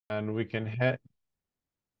And we can hit.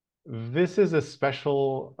 This is a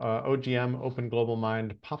special OGM, Open Global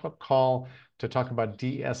Mind pop-up call to talk about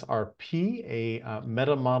DSRP, a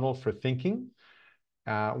meta model for thinking.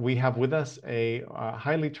 We have with us a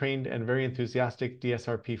highly trained and very enthusiastic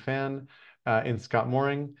DSRP fan in Scott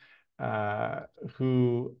Mooring,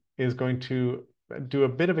 who is going to do a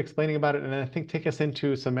bit of explaining about it and I think take us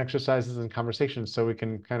into some exercises and conversations so we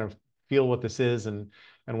can kind of feel what this is and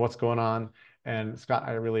what's going on. And Scott,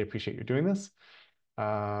 I really appreciate you doing this.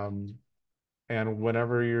 And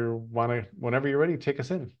whenever you're ready, take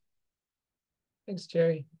us in. Thanks,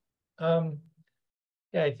 Jerry. Yeah,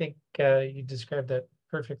 I think you described that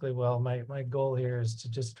perfectly well. My goal here is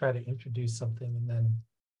to just try to introduce something and then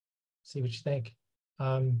see what you think.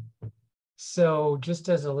 So just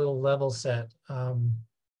as a little level set, I'm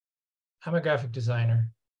a graphic designer.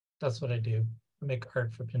 That's what I do. I make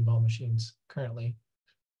art for pinball machines currently.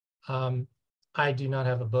 I do not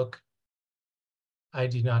have a book. I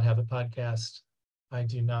do not have a podcast. I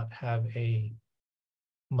do not have a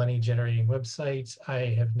money generating website.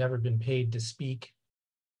 I have never been paid to speak.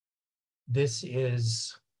 This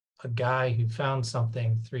is a guy who found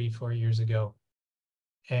something 3-4 years ago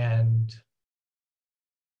and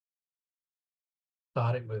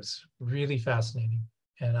thought it was really fascinating.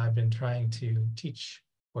 And I've been trying to teach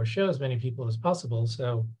or show as many people as possible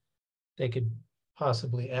so they could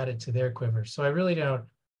possibly add it to their quiver. So I really don't,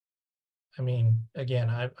 I mean,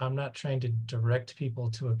 again, I'm not trying to direct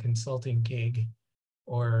people to a consulting gig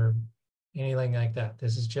or anything like that.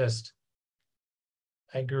 This is just,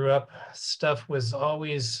 I grew up, stuff was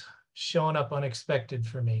always showing up unexpected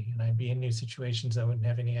for me, and I'd be in new situations I wouldn't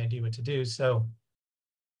have any idea what to do. So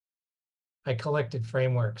I collected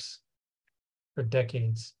frameworks for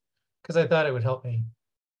decades because I thought it would help me,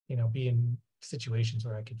 be in situations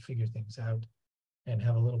where I could figure things out and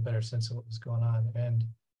have a little better sense of what was going on. And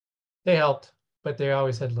they helped, but they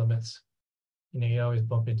always had limits. You always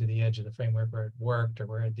bump into the edge of the framework where it worked or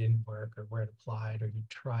where it didn't work or where it applied, or you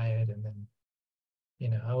try it and then,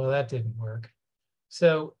 oh, well, that didn't work.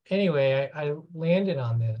 So anyway, I landed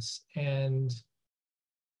on this, and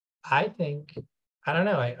I think, I don't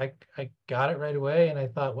know, I got it right away, and I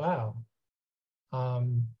thought, wow.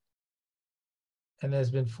 And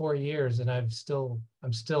there's been 4 years, and I'm still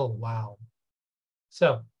wow.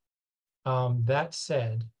 So that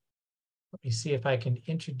said, let me see if I can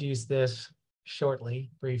introduce this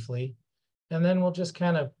shortly, briefly, and then we'll just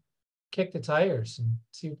kind of kick the tires and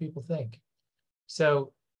see what people think.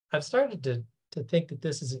 So I've started to think that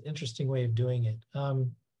this is an interesting way of doing it.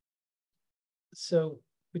 So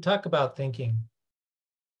we talk about thinking.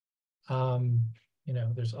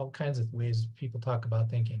 There's all kinds of ways people talk about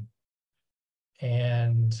thinking.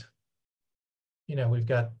 And, we've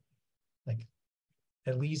got like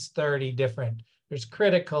at least 30 different, there's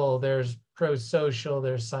critical, there's pro-social,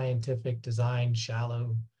 there's scientific, design,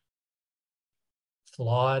 shallow,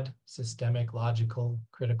 flawed, systemic, logical,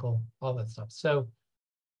 critical, all that stuff. So,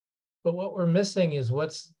 but what we're missing is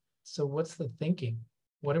what's the thinking?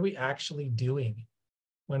 What are we actually doing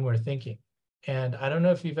when we're thinking? And I don't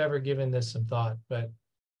know if you've ever given this some thought, but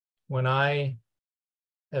when I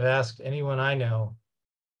have asked anyone I know,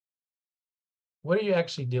 what are you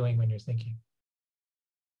actually doing when you're thinking?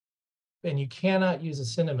 And you cannot use a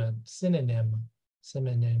synonym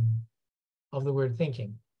of the word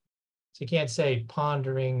thinking. So you can't say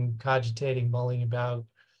pondering, cogitating, mulling about,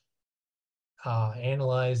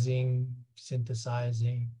 analyzing,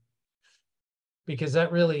 synthesizing, because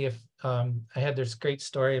that really, if I had this great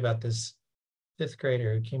story about this 5th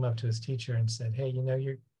grader who came up to his teacher and said, hey,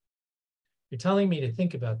 you're telling me to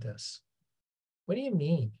think about this. What do you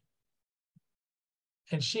mean?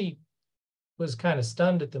 And she was kind of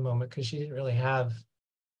stunned at the moment because she didn't really have,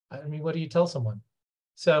 what do you tell someone?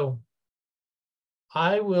 So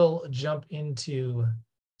I will jump into,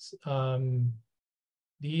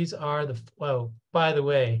 these are by the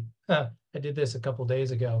way, I did this a couple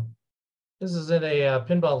days ago. This is in a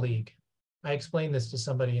pinball league. I explained this to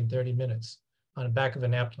somebody in 30 minutes on the back of a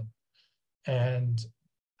napkin. And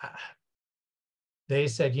they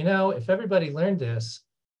said, if everybody learned this,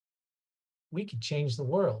 we could change the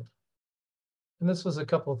world. And this was a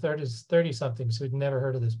couple of 30-somethings who'd never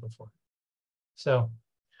heard of this before. So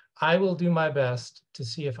I will do my best to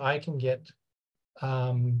see if I can get,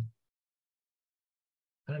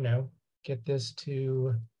 get this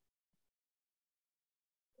to,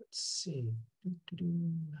 let's see,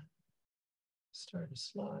 start a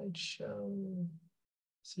slideshow,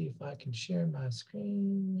 see if I can share my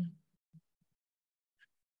screen.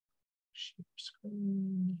 Share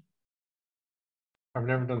screen. I've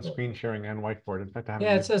never done screen sharing and whiteboard. In fact, I haven't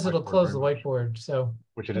Yeah, it used says it'll whiteboard close very the much, whiteboard, so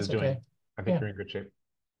which it is that's doing. okay. I think Yeah, you're in good shape.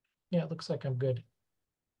 yeah, it looks like I'm good.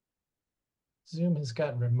 Zoom has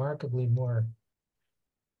gotten remarkably more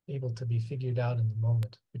able to be figured out in the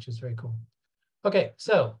moment, which is very cool. Okay,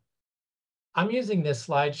 so I'm using this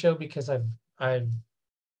slideshow because I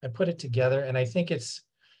put it together, and I think it's,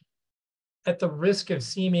 at the risk of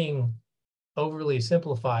seeming overly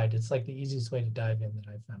simplified, it's like the easiest way to dive in that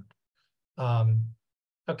I've found.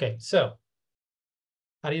 Okay, so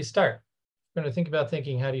how do you start? We're going to think about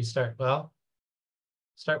thinking, how do you start? Well,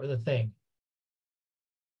 start with a thing.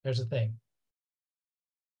 There's a thing.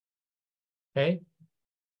 Okay,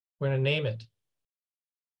 we're going to name it.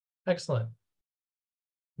 Excellent.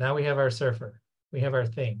 Now we have our surfer. We have our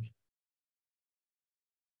thing.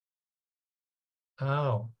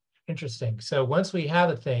 Oh, interesting. So once we have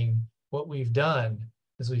a thing, what we've done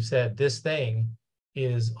is we've said this thing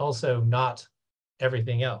is also not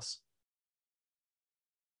everything else.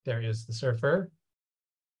 There is the surfer,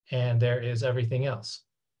 and there is everything else.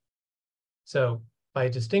 So by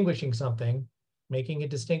distinguishing something, making a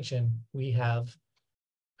distinction, we have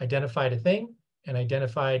identified a thing and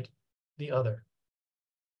identified the other.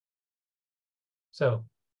 So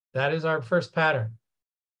that is our first pattern.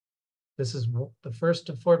 This is the first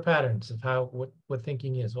of 4 patterns of how what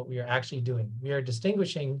thinking is, what we are actually doing. We are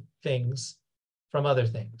distinguishing things from other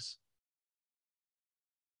things.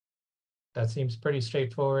 That seems pretty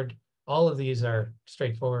straightforward. All of these are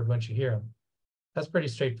straightforward once you hear them. That's pretty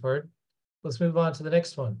straightforward. Let's move on to the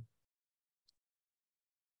next one.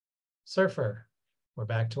 Surfer. We're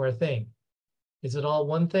back to our thing. Is it all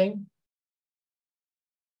one thing?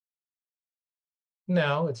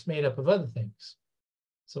 No, it's made up of other things.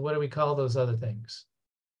 So what do we call those other things?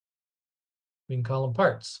 We can call them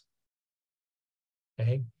parts.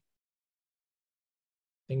 Okay.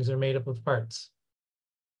 Things are made up of parts.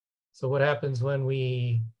 So what happens when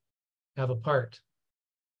we have a part?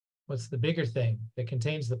 What's the bigger thing that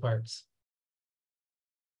contains the parts?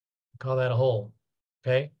 We call that a whole.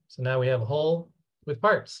 Okay. So now we have a whole with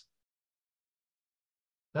parts.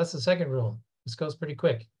 That's the second rule. This goes pretty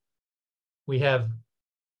quick. We have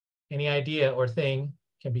any idea or thing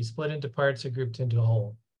can be split into parts or grouped into a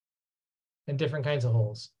whole, and different kinds of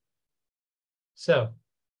wholes. So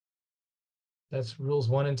that's rules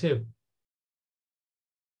 1 and 2.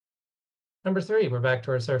 Number 3, we're back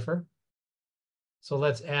to our surfer. So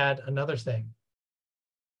let's add another thing.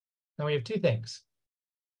 Now we have 2 things.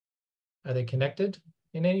 Are they connected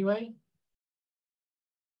in any way?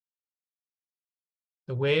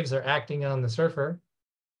 The waves are acting on the surfer,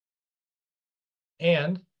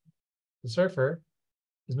 and the surfer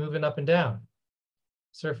is moving up and down.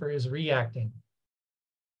 Surfer is reacting.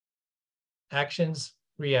 Actions,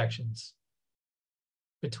 reactions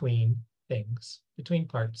between things, between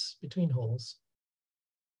parts, between wholes.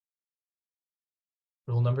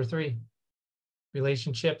 Rule number 3,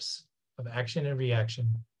 relationships of action and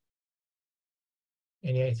reaction.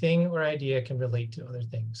 Anything or idea can relate to other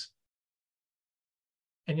things.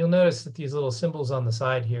 And you'll notice that these little symbols on the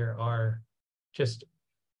side here are just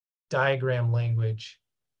diagram language.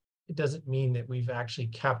 It doesn't mean that we've actually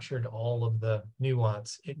captured all of the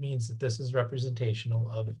nuance. It means that this is representational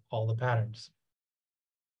of all the patterns.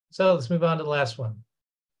 So let's move on to the last one.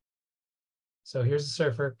 So here's the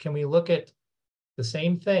surfer. Can we look at the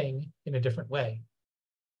same thing in a different way?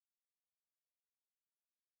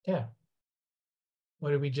 Yeah.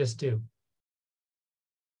 What did we just do?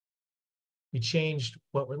 We changed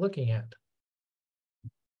what we're looking at,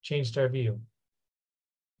 changed our view.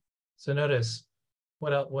 So notice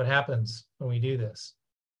what happens when we do this.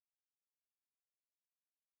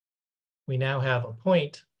 We now have a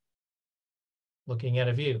point looking at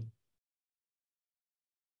a view.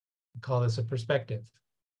 We call this a perspective.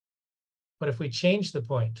 But if we change the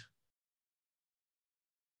point,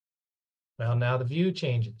 well, now the view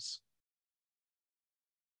changes.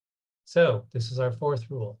 So this is our 4th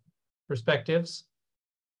rule. Perspectives,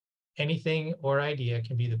 anything or idea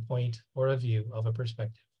can be the point or a view of a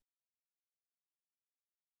perspective.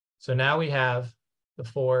 So now we have the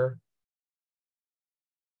 4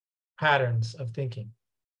 patterns of thinking.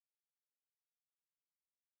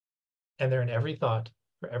 And they're in every thought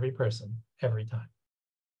for every person, every time.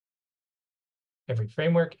 Every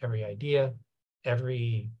framework, every idea,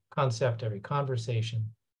 every concept, every conversation,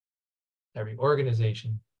 every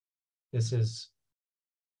organization. This is,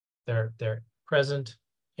 they're present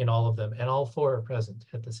in all of them, and all 4 are present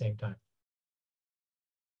at the same time.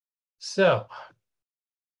 So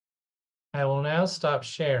I will now stop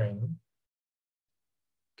sharing,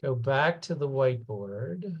 go back to the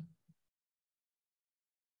whiteboard,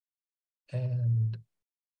 And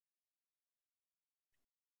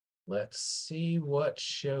let's see what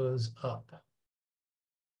shows up.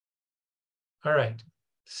 All right,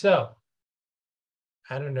 so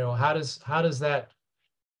I don't know, how does that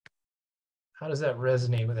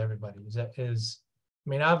resonate with everybody? I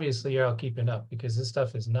mean, obviously you're all keeping up because this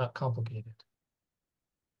stuff is not complicated.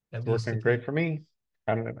 It's working great for me.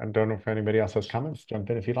 I don't know if anybody else has comments. Jump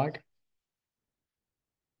in if you like.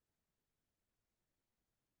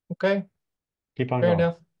 Okay. Keep on Fair going.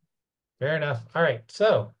 enough. Fair enough. All right.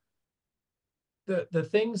 So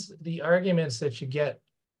the arguments that you get,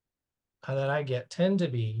 that I get, tend to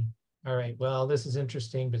be, all right, well, this is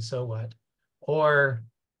interesting, but so what? Or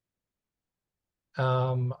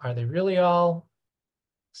are they really all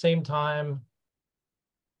same time?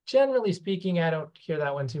 Generally speaking, I don't hear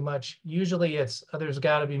that one too much. Usually it's, oh, there's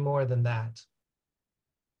got to be more than that.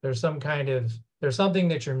 There's something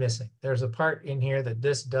that you're missing. There's a part in here that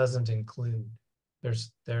this doesn't include.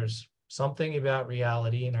 There's something about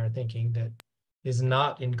reality and our thinking that is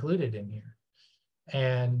not included in here.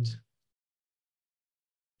 And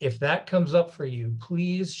if that comes up for you,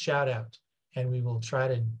 please shout out and we will try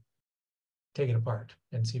to take it apart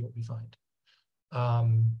and see what we find.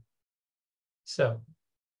 So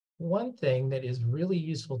one thing that is really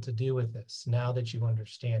useful to do with this, now that you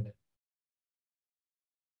understand it,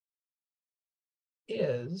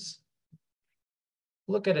 is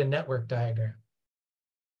look at a network diagram.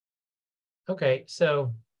 Okay,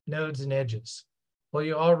 so nodes and edges. Well,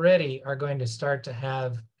 you already are going to start to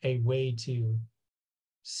have a way to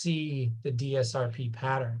see the DSRP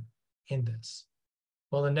pattern in this.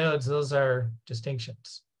 Well, the nodes, those are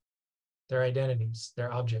distinctions. They're identities,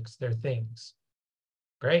 they're objects, they're things.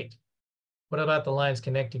 Great. What about the lines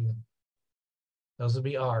connecting them? Those would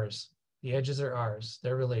be R's. The edges are R's.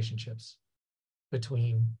 They're relationships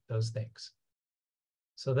between those things.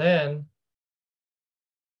 So then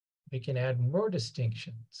we can add more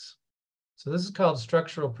distinctions. So this is called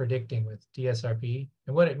structural predicting with DSRP.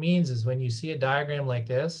 And what it means is when you see a diagram like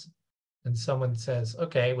this, and someone says,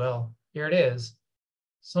 okay, well, here it is.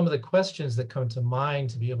 Some of the questions that come to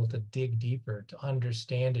mind to be able to dig deeper, to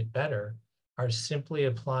understand it better, are simply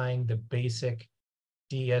applying the basic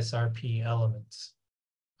DSRP elements.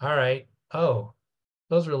 All right, oh,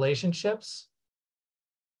 those relationships,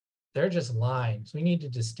 they're just lines. We need to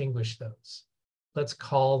distinguish those. Let's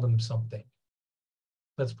call them something.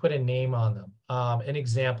 Let's put a name on them. An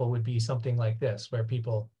example would be something like this, where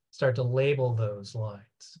people start to label those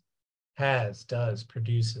lines. Has, does,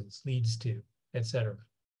 produces, leads to, etc.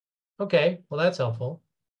 Okay, well, that's helpful.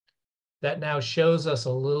 That now shows us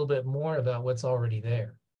a little bit more about what's already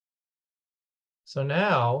there. So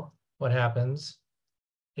now what happens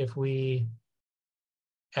if we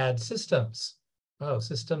add systems? Oh,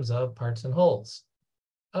 systems of parts and wholes.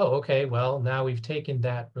 Oh, okay, well, now we've taken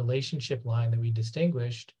that relationship line that we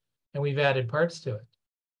distinguished and we've added parts to it.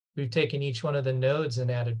 We've taken each one of the nodes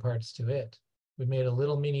and added parts to it. We've made a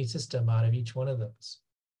little mini system out of each one of those.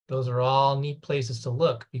 Those are all neat places to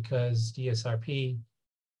look because DSRP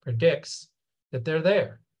predicts that they're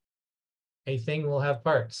there. A thing will have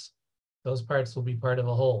parts. Those parts will be part of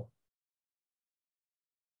a whole.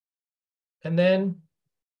 And then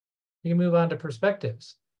we can move on to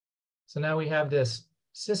perspectives. So now we have this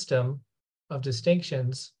system of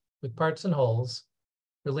distinctions with parts and wholes,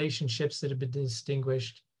 relationships that have been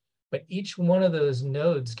distinguished, but each one of those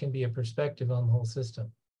nodes can be a perspective on the whole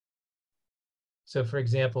system. So for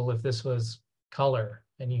example, if this was color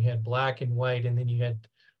and you had black and white, and then you had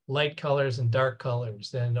light colors and dark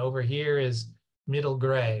colors, then over here is middle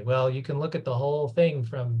gray. Well, you can look at the whole thing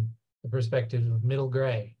from the perspective of middle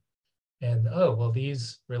gray. And oh, well,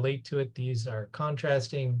 these relate to it, these are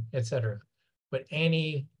contrasting, etc. But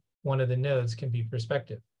any one of the nodes can be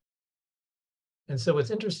perspective. And so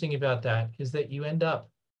what's interesting about that is that you end up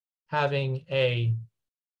having a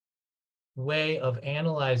way of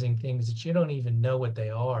analyzing things that you don't even know what they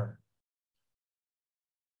are.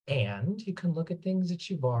 And you can look at things that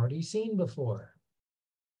you've already seen before.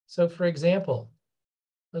 So for example,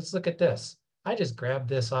 let's look at this. I just grabbed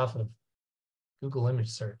this off of Google image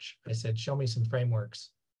search. I said, show me some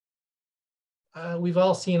frameworks. We've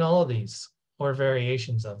all seen all of these or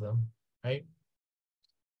variations of them, right?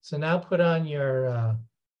 So now put on your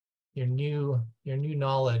new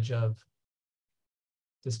knowledge of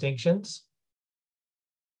distinctions,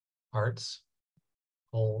 parts,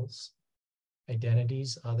 wholes,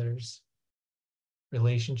 identities, others,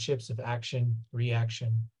 relationships of action,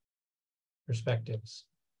 reaction, perspectives.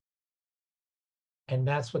 And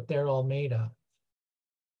that's what they're all made of.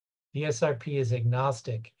 DSRP is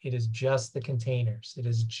agnostic. It is just the containers. It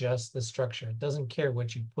is just the structure. It doesn't care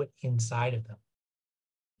what you put inside of them.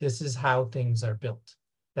 This is how things are built.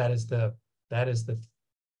 That is the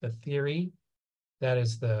theory. That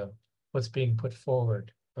is what's being put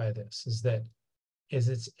forward by this, it's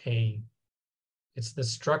the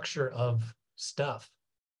structure of stuff.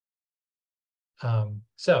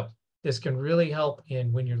 So this can really help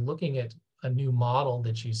in when you're looking at a new model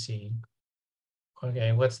that you see.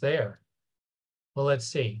 Okay, what's there? Well, let's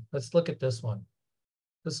see. Let's look at this one.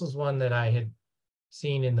 This was one that I had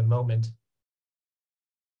seen in the moment.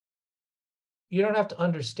 You don't have to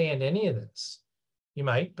understand any of this. You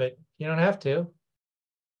might, but you don't have to.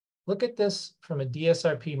 Look at this from a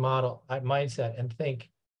DSRP model mindset and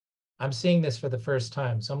think, I'm seeing this for the first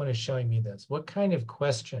time. Someone is showing me this. What kind of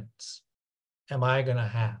questions am I going to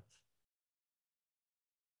have?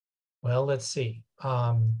 Well, let's see.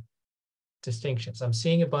 Distinctions. I'm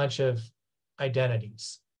seeing a bunch of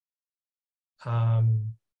identities.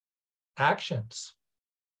 Actions.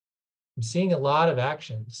 I'm seeing a lot of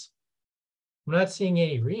actions. I'm not seeing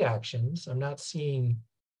any reactions. I'm not seeing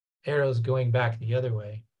arrows going back the other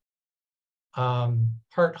way.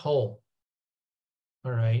 Part whole.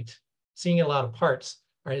 All right. Seeing a lot of parts.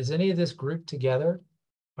 All right. Is any of this grouped together?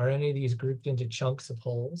 Are any of these grouped into chunks of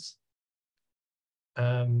wholes?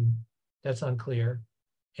 That's unclear.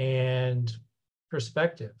 And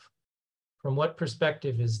perspective. From what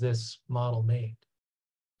perspective is this model made?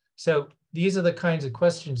 So these are the kinds of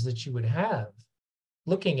questions that you would have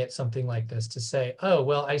looking at something like this to say, oh,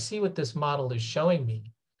 well, I see what this model is showing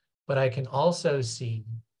me, but I can also see,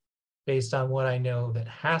 based on what I know that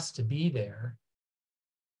has to be there,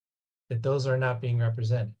 that those are not being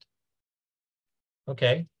represented.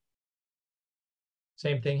 Okay.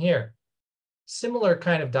 Same thing here. Similar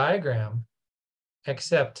kind of diagram,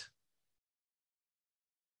 except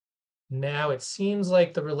now it seems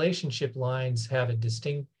like the relationship lines have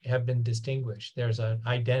been distinguished. There's an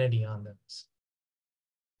identity on those.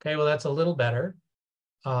 Okay, well, that's a little better.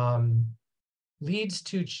 Leads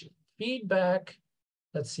to feedback.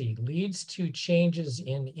 Let's see, leads to changes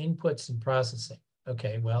in inputs and processing.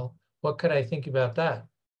 Okay, well, what could I think about that?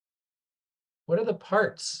 What are the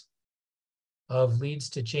parts of leads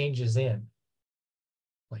to changes in?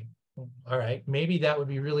 Like, all right, maybe that would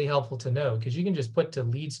be really helpful to know, because you can just put to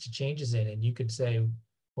leads to changes in and you could say,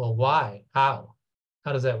 well, why? How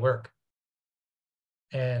does that work?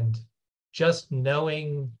 And just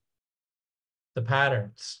knowing the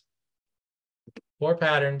patterns, 4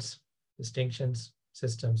 patterns, distinctions,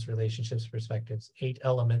 systems, relationships, perspectives, 8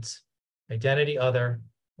 elements, identity, other,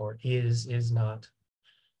 or is not,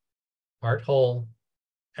 part whole,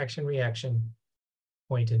 action, reaction,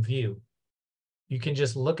 point, and view. You can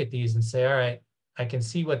just look at these and say, all right, I can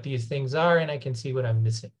see what these things are and I can see what I'm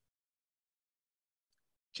missing.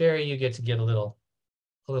 Jerry, you get to get a little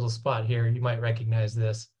spot here. You might recognize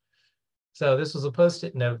this. So this was a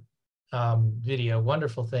Post-it note video,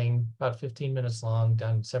 wonderful thing, about 15 minutes long,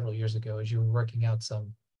 done several years ago as you were working out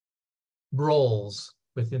some roles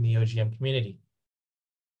within the OGM community.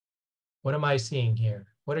 What am I seeing here?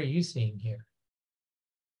 What are you seeing here?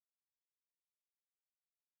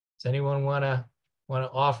 Does anyone want to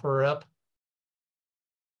offer up?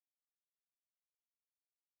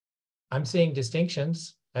 I'm seeing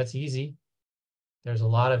distinctions. That's easy. There's a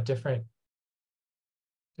lot of different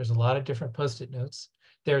Post-it notes.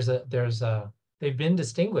 They've been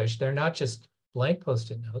distinguished. They're not just blank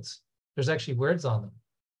Post-it notes. There's actually words on them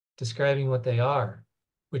describing what they are,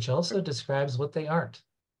 which also describes what they aren't.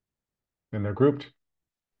 And they're grouped.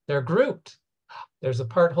 They're grouped. There's a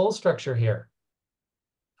part whole structure here.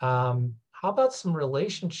 How about some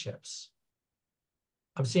relationships?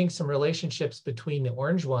 I'm seeing some relationships between the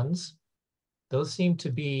orange ones. Those seem to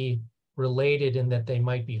be related in that they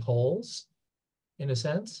might be wholes, in a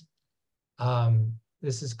sense.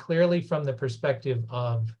 This is clearly from the perspective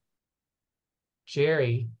of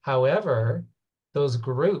Jerry. However, those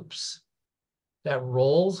groups, that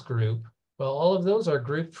roles group, well, all of those are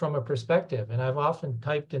grouped from a perspective. And I've often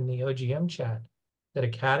typed in the OGM chat that a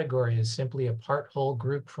category is simply a part whole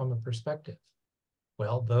group from a perspective.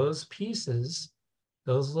 Well, those pieces,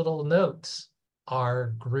 those little notes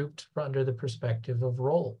are grouped under the perspective of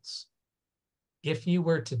roles. If you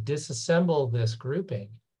were to disassemble this grouping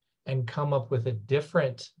and come up with a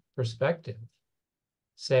different perspective,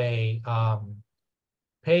 say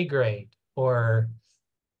pay grade, or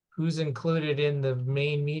who's included in the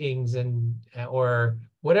main meetings, or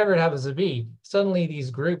whatever it happens to be, suddenly these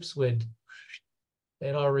groups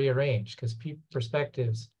they'd all rearrange, because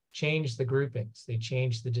perspectives change the groupings, they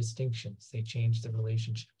change the distinctions, they change the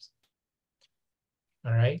relationships.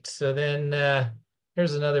 All right. So then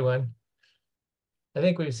here's another one. I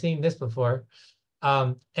think we've seen this before.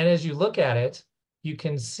 And as you look at it, you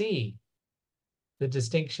can see the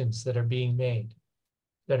distinctions that are being made,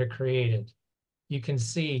 that are created. You can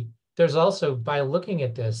see there's also, by looking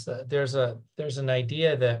at this, there's an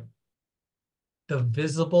idea that the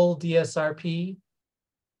visible DSRP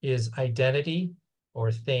is identity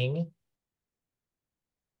or thing,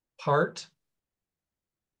 part,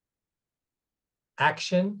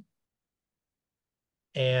 action,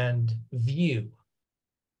 and view.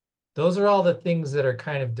 Those are all the things that are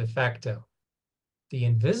kind of de facto. The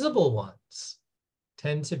invisible ones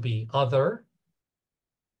tend to be other.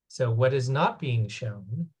 So what is not being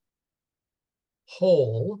shown?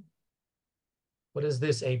 Whole. What is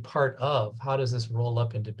this a part of? How does this roll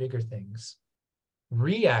up into bigger things?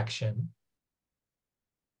 Reaction,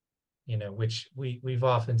 which we've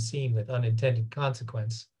often seen with unintended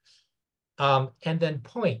consequence. And then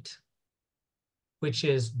point, which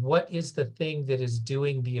is what is the thing that is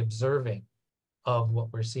doing the observing of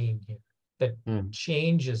what we're seeing here that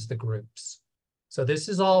changes the groups. So this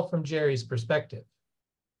is all from Jerry's perspective.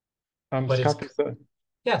 But Scott,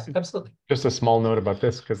 yes, absolutely. Just a small note about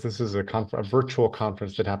this, because this is a virtual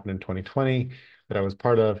conference that happened in 2020 that I was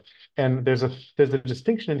part of. And there's a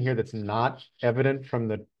distinction in here that's not evident from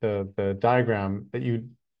the diagram that you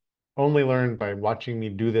only learn by watching me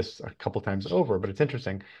do this a couple times over, but it's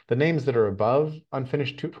interesting. The names that are above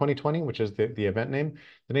Unfinished 2020, which is the event name,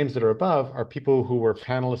 the names that are above are people who were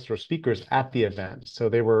panelists or speakers at the event. So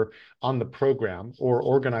they were on the program or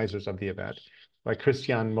organizers of the event. Like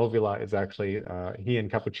Christian Movila is actually, he and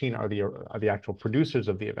Capuchin are the actual producers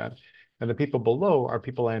of the event. And the people below are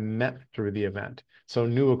people I met through the event. So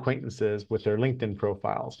new acquaintances with their LinkedIn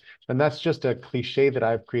profiles. And that's just a cliche that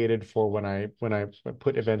I've created for when I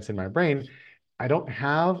put events in my brain. I don't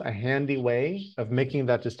have a handy way of making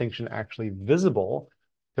that distinction actually visible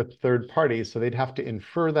to third parties. So they'd have to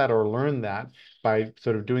infer that or learn that by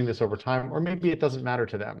sort of doing this over time, or maybe it doesn't matter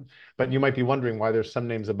to them. But you might be wondering why there's some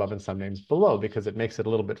names above and some names below, because it makes it a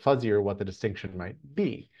little bit fuzzier what the distinction might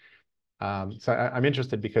be. So I'm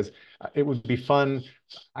interested because it would be fun.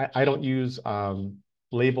 I don't use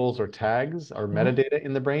labels or tags or metadata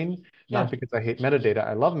in the brain, not because I hate metadata.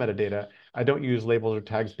 I love metadata. I don't use labels or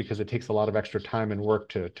tags because it takes a lot of extra time and work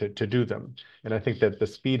to do them. And I think that the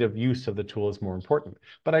speed of use of the tool is more important.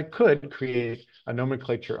 But I could create a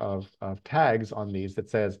nomenclature of tags on these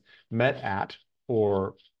that says met at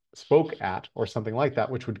or spoke at or something like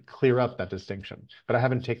that, which would clear up that distinction. But I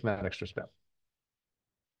haven't taken that extra step.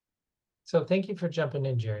 So thank you for jumping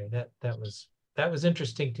in, Jerry. That was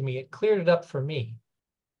interesting to me. It cleared it up for me.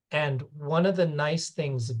 And one of the nice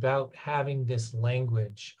things about having this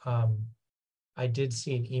language, I did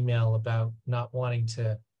see an email about not wanting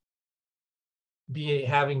to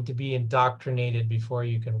having to be indoctrinated before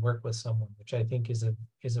you can work with someone, which I think is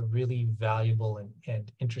a really valuable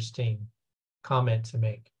and interesting comment to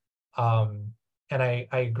make. And I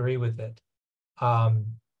agree with it.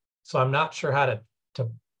 So I'm not sure how to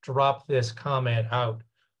drop this comment out.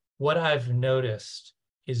 What I've noticed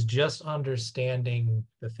is just understanding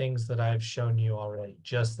the things that I've shown you already,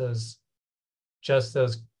 just those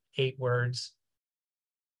 8 words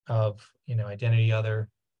of, identity, other,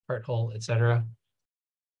 part, whole, etc.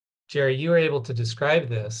 Jerry, you were able to describe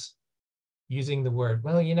this using the word,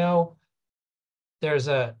 well, there's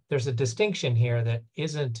a distinction here that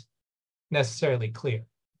isn't necessarily clear.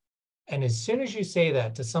 And as soon as you say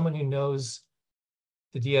that to someone who knows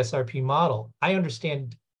the DSRP model, I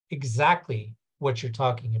understand exactly what you're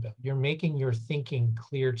talking about. You're making your thinking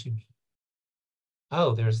clear to me.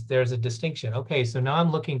 Oh, there's a distinction. Okay, so now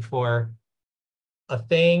I'm looking for a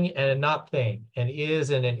thing and a not thing, and is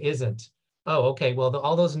and an isn't. Oh, okay, well,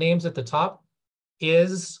 all those names at the top,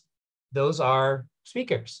 those are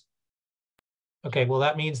speakers. Okay, well,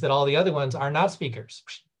 that means that all the other ones are not speakers.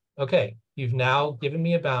 Okay, you've now given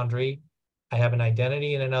me a boundary. I have an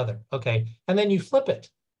identity and another. Okay, and then you flip it.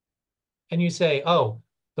 And you say, oh,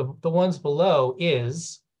 the ones below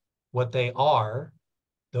is what they are.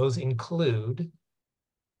 Those include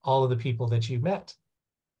all of the people that you met,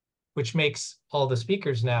 which makes all the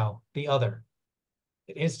speakers now the other.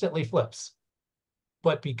 It instantly flips.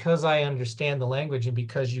 But because I understand the language and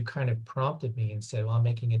because you kind of prompted me and said, well, I'm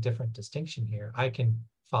making a different distinction here, I can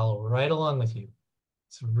follow right along with you.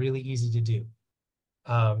 It's really easy to do.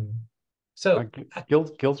 So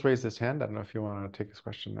Gil's raised his hand. I don't know if you want to take his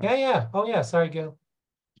question now. Yeah. Oh, yeah. Sorry, Gil.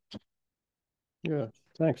 Yeah.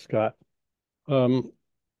 Thanks, Scott. Um,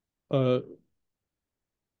 I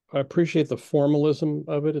appreciate the formalism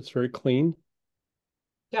of it. It's very clean.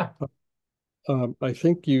 Yeah. I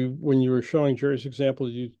think when you were showing Jerry's example,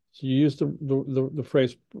 you used the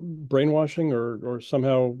phrase brainwashing or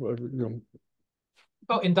somehow,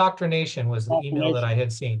 Oh, indoctrination was the email that I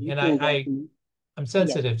had seen, and I'm yeah.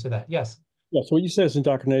 sensitive to that. Yes. Yeah, so what you said is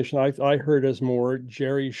indoctrination. I heard as more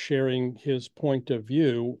Jerry sharing his point of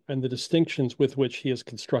view and the distinctions with which he has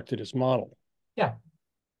constructed his model. Yeah.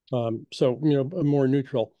 So, more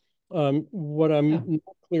neutral. What I'm Yeah.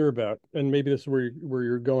 not clear about, and maybe this is where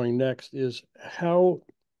you're going next, is how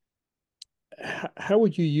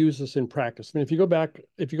would you use this in practice? I mean, if you go back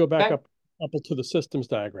Okay. up to the systems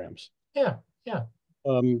diagrams, Yeah. Yeah.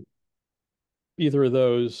 um, either of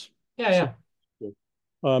those. Yeah. Yeah.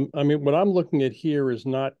 I mean, what I'm looking at here is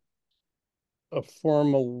not a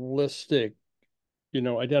formalistic,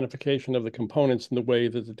 identification of the components in the way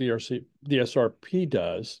that the DSRP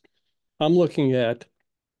does. I'm looking at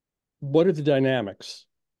what are the dynamics?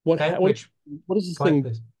 Okay. What is this Go ahead, thing?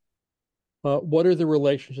 please. What are the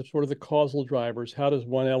relationships? What are the causal drivers? How do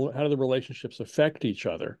the relationships affect each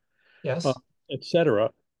other, uh, Yes. et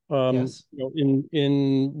cetera? Yes.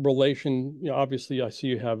 In relation, obviously I see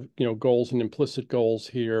you have, goals and implicit goals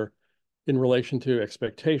here in relation to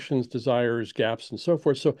expectations, desires, gaps, and so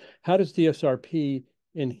forth. So how does DSRP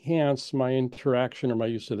enhance my interaction or my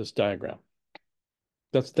use of this diagram?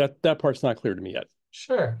 That part's not clear to me yet.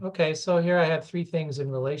 Sure. Okay. So here I have three things in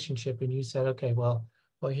relationship, and you said, okay, well,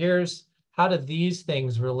 here's how do these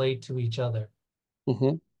things relate to each other?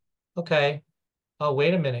 Mm-hmm. Okay. Oh,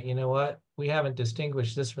 wait a minute. You know what? We haven't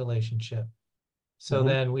distinguished this relationship. So Mm-hmm.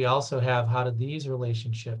 then we also have how do these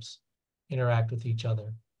relationships interact with each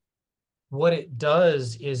other? What it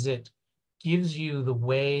does is it gives you the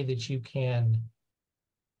way that you can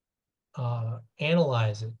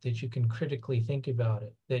analyze it, that you can critically think about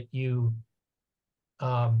it, that you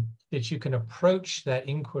can approach that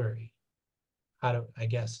inquiry. I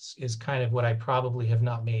guess, is kind of what I probably have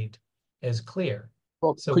not made as clear.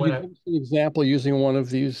 Well, So could you give us an example using one of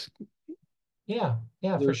these? yeah,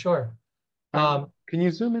 for sure. Can you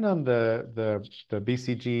zoom in on the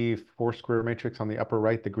BCG four square matrix on the upper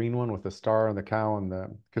right, the green one with the star and the cow and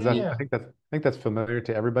because Yeah, I think that's familiar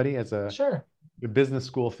to everybody as a sure. business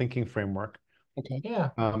school thinking framework. Okay. Yeah,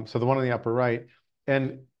 So the one on the upper right,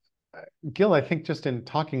 and Gil, I think just in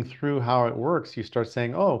talking through how it works, you start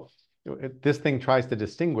saying, oh, this thing tries to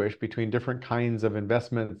distinguish between different kinds of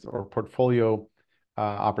investments or portfolio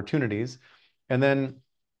opportunities. And then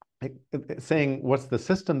saying what's the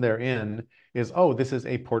system they're in is, oh, this is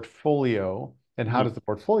a portfolio. And how does the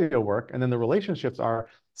portfolio work? And then the relationships are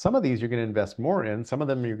some of these you're going to invest more in, some of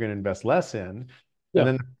them you're going to invest less in. Yeah. And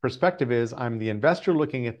then the perspective is I'm the investor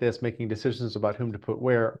looking at this, making decisions about whom to put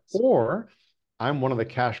where, or I'm one of the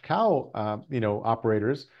cash cow,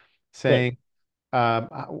 operators Right. saying,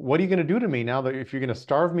 what are you going to do to me now that if you're going to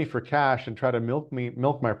starve me for cash and try to milk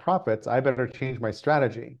my profits, I better change my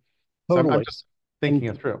strategy. So I'm Totally. just And thinking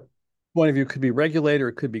it through. point of view could be regulator,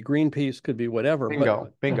 it could be Greenpeace, could be whatever. But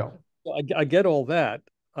Bingo, bingo. I get all that.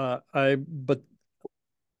 But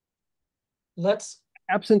let's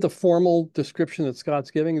absent the formal description that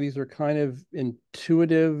Scott's giving, these are kind of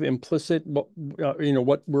intuitive, implicit, what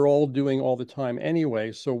we're all doing all the time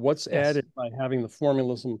anyway. So what's yes. added by having the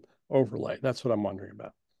formalism overlay? That's what I'm wondering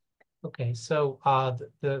about. Okay, so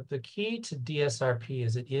the key to DSRP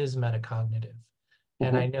is it is metacognitive.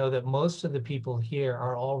 And I know that most of the people here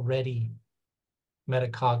are already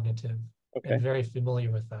metacognitive Okay. and very familiar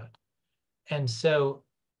with that. And so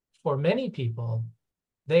for many people,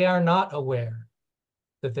 they are not aware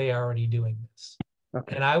that they are already doing this.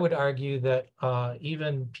 Okay. And I would argue that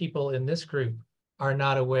even people in this group are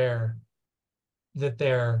not aware that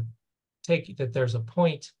that there's a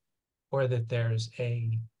point or that there's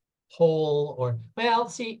a whole or, well,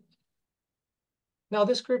 see, now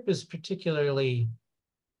this group is particularly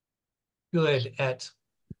good at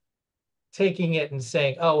taking it and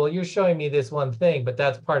saying, oh, well, you're showing me this one thing, but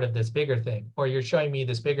that's part of this bigger thing. Or you're showing me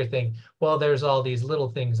this bigger thing. Well, there's all these little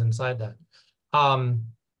things inside that.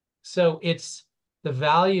 So it's the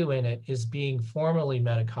value in it is being formally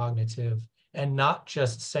metacognitive and not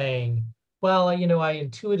just saying, well, I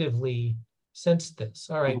intuitively sensed this.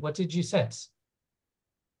 All right, what did you sense?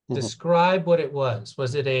 Describe what it was.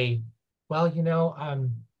 Was it well,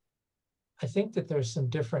 I think that there's some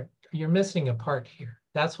different, you're missing a part here.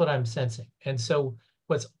 That's what I'm sensing. And so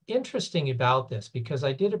what's interesting about this, because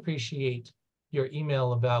I did appreciate your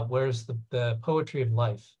email about where's the poetry of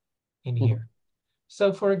life in here.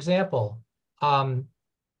 So for example, well,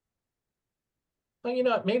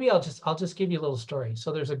 maybe I'll just give you a little story.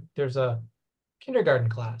 So there's a kindergarten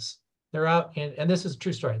class. They're out, and this is a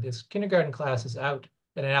true story. This kindergarten class is out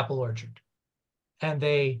at an apple orchard. And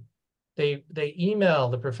they they email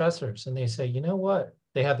the professors and they say, you know what?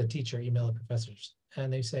 They have the teacher email the professors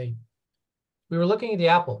and they say, we were looking at the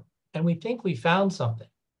apple and we think we found something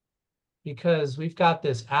because we've got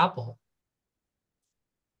this apple,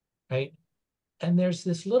 right? And there's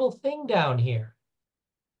this little thing down here.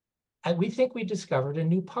 And we think we discovered a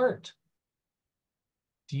new part.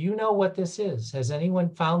 Do you know what this is? Has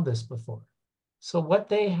anyone found this before? So what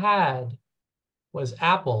they had was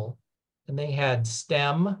apple, and they had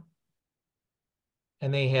stem,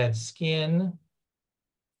 and they had skin,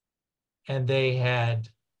 and they had,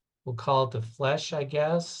 we'll call it the flesh, I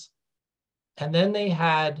guess. And then they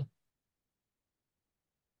had,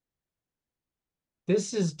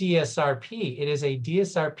 this is DSRP. It is a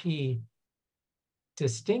DSRP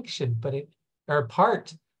distinction, or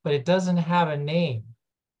part, but it doesn't have a name.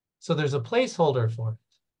 So there's a placeholder for it.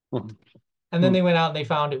 Mhm. And then they went out and they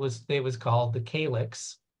found it was called the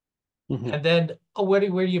calyx. Mhm. And then, oh, where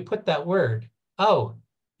do you put that word? Oh,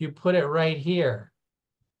 you put it right here.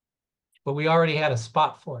 But we already had a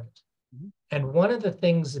spot for it. Mhm. And one of the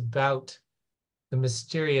things about the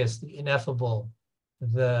mysterious, the ineffable,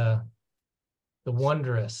 the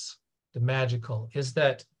wondrous, the magical, is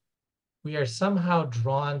that we are somehow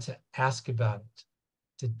drawn to ask about it,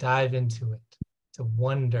 to dive into it, to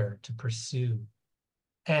wonder, to pursue.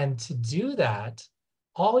 And to do that,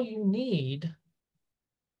 all you need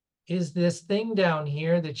is this thing down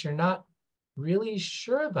here that you're not really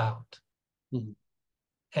sure about. Mhm.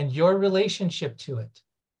 And your relationship to it.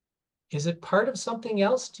 Is it part of something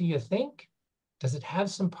else, do you think? Does it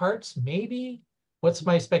have some parts? Maybe. What's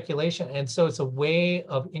my speculation? And so it's a way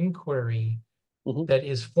of inquiry Mhm. that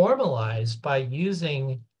is formalized by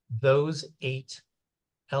using those 8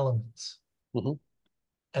 elements. Mhm.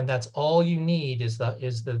 And that's all you need is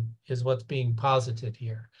what's being posited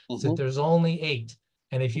here. So Mhm. there's only 8.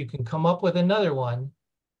 And if you can come up with another one,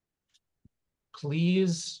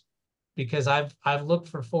 please, because I've looked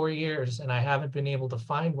for 4 years and I haven't been able to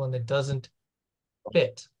find one that doesn't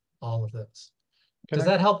fit all of this. Does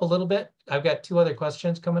that help a little bit? I've got 2 other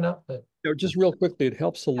questions coming up, but Just real quickly, it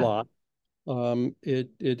helps a yeah. lot.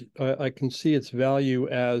 I can see its value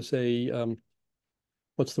as a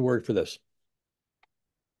what's the word for this?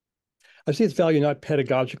 I see its value not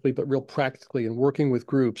pedagogically, but real practically in working with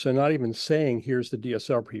groups and not even saying, here's the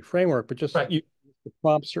DSRP framework, but just Right. you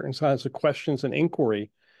prompt certain kinds of questions and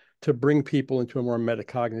inquiry to bring people into a more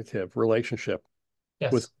metacognitive relationship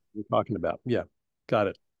with Yes. what we're talking about. Yeah, got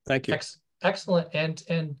it. Thank you. Excellent.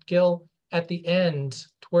 And Gil, at the end,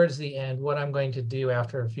 towards the end, what I'm going to do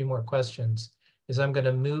after a few more questions is I'm going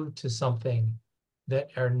to move to something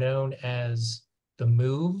that are known as the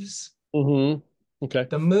moves. Mm-hmm. Okay.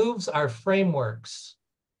 The moves are frameworks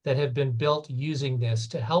that have been built using this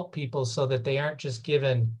to help people so that they aren't just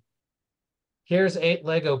given, here's 8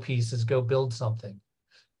 Lego pieces, go build something.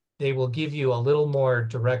 They will give you a little more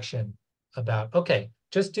direction about, okay,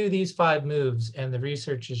 just do these 5 moves. And the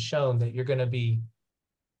research has shown that you're going to be,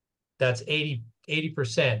 that's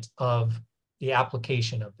 80% of the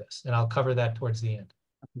application of this. And I'll cover that towards the end.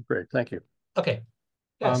 Great. Thank you. Okay.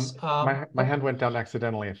 Yes. My hand went down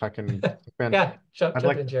accidentally. If I can, yeah, jump I'd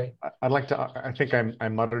like in, Jerry. I'd like to. I think I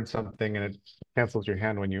muttered something, and it cancels your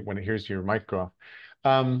hand when it hears your mic go off.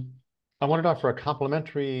 I wanted to offer a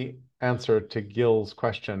complimentary answer to Gil's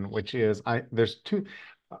question, which is there's 2.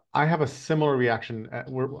 I have a similar reaction.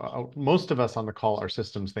 Most of us on the call are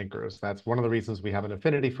systems thinkers. That's one of the reasons we have an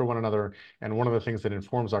affinity for one another, and one of the things that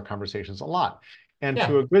informs our conversations a lot. And Yeah.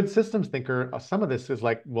 to a good systems thinker, some of this is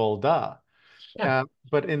like, well, duh. Yeah.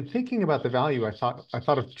 But in thinking about the value, I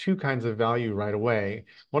thought of 2 kinds of value right away.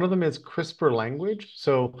 One of them is crisper language.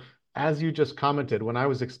 So as you just commented, when I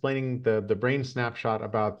was explaining the brain snapshot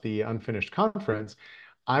about the unfinished conference,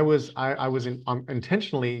 I was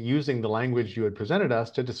intentionally using the language you had presented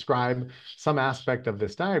us to describe some aspect of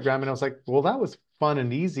this diagram, and I was like, well, that was fun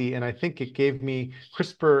and easy, and I think it gave me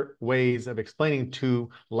crisper ways of explaining to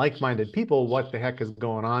like-minded people what the heck is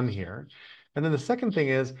going on here. And then the second thing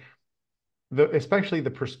is, especially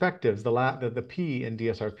the perspectives, the P in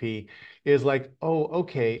DSRP is like, oh,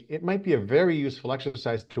 okay, it might be a very useful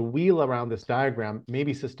exercise to wheel around this diagram,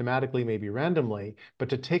 maybe systematically, maybe randomly, but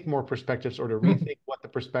to take more perspectives or to rethink what the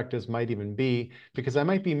perspectives might even be, because I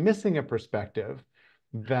might be missing a perspective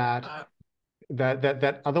that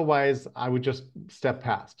otherwise I would just step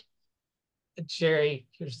past. Jerry,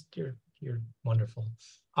 you're wonderful.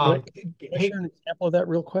 Can I share an example of that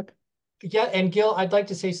real quick? Yeah, and Gil, I'd like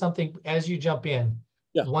to say something as you jump in.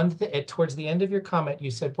 Yeah. Towards the end of your comment,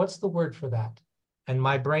 you said, what's the word for that? And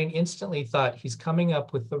my brain instantly thought he's coming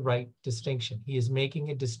up with the right distinction. He is making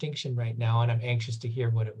a distinction right now, and I'm anxious to hear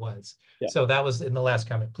what it was. Yeah. So that was in the last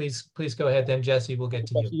comment. Please go ahead then, Jesse. We'll get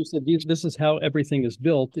to you. You said this is how everything is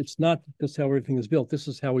built. It's not just how everything is built. This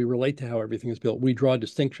is how we relate to how everything is built. We draw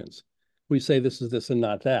distinctions. We say this is this and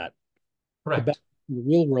not that. Correct. The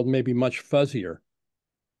real world may be much fuzzier.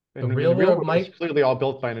 And The real world is clearly all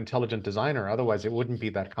built by an intelligent designer. Otherwise, it wouldn't be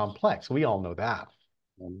that complex. We all know that.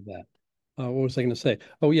 What was I going to say?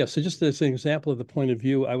 Oh, yeah. So just as an example of the point of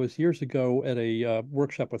view, I was years ago at a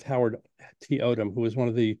workshop with Howard T. Odom, who is one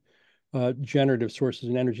of the generative sources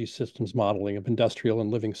and energy systems modeling of industrial and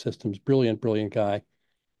living systems. Brilliant, brilliant guy.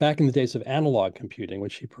 Back in the days of analog computing,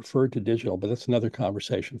 which he preferred to digital, but that's another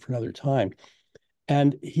conversation for another time.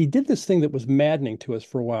 And he did this thing that was maddening to us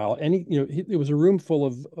for a while. And it was a room full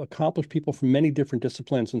of accomplished people from many different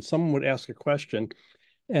disciplines. And someone would ask a question,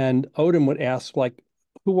 and Odom would ask, like,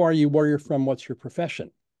 who are you, where you're from, what's your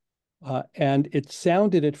profession? And it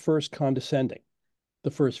sounded at first condescending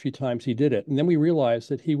the first few times he did it. And then we realized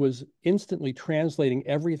that he was instantly translating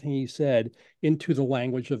everything he said into the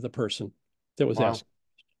language of the person that was asking.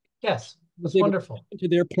 Yes, that's wonderful. To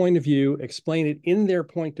their point of view, explain it in their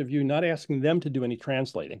point of view, not asking them to do any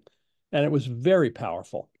translating. And it was very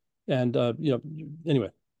powerful. And, anyway.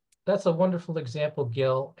 That's a wonderful example,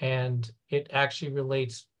 Gil. And it actually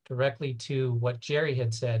relates directly to what Jerry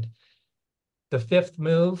had said. The fifth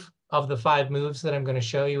move of the 5 moves that I'm going to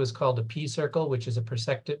show you is called a P circle, which is a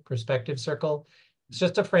perspective circle. It's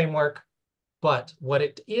just a framework, but what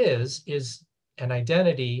it is an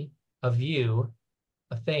identity, a view,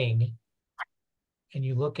 a thing, and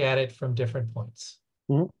you look at it from different points,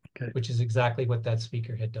 which is exactly what that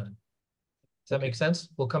speaker had done. Does that make sense?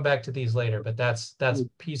 We'll come back to these later, but that's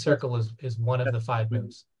P circle is one of the 5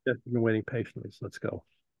 moves. I've been waiting patiently, so let's go.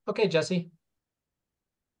 Okay, Jesse.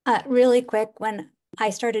 Really quick, when I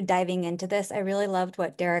started diving into this, I really loved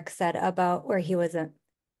what Derek said about where he was a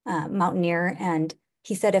mountaineer, and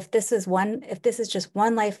he said if this is just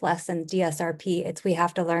one life lesson, DSRP, we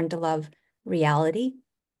have to learn to love reality,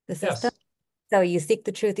 the system. Yes. So you seek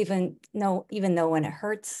the truth even though when it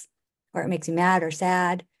hurts or it makes you mad or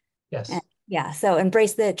sad. Yes. And yeah. So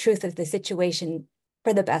embrace the truth of the situation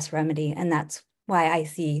for the best remedy, and that's why I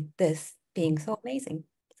see this being so amazing.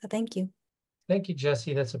 So thank you. Thank you,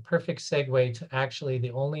 Jesse. That's a perfect segue to actually the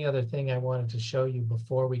only other thing I wanted to show you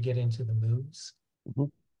before we get into the moves.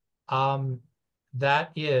 That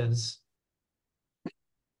is,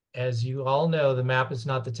 as you all know, the map is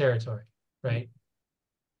not the territory, right?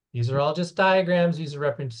 These are all just diagrams. These are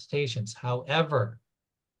representations. However,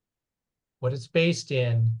 what it's based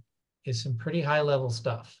in is some pretty high level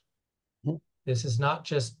stuff. This is not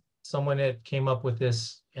just someone that came up with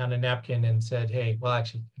this on a napkin and said, hey, well,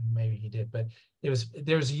 actually, maybe he did, but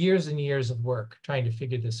there's years and years of work trying to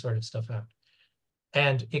figure this sort of stuff out.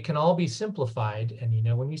 And it can all be simplified. And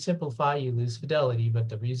when you simplify, you lose fidelity. But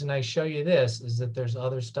the reason I show you this is that there's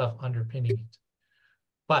other stuff underpinning it.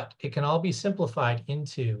 But it can all be simplified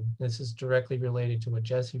into, this is directly related to what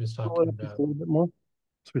Jesse was talking about. A little bit more,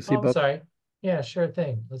 so we see both. Sorry. Yeah, sure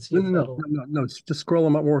thing. Let's see. No. Just scroll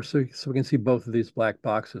them up more so we can see both of these black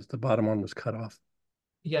boxes. The bottom one was cut off.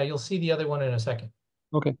 Yeah, you'll see the other one in a second.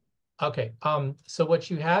 Okay. Okay. So what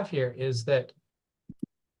you have here is that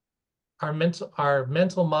our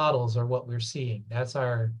mental models are what we're seeing. That's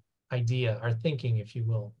our idea, our thinking, if you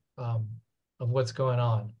will, of what's going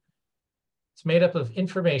on. It's made up of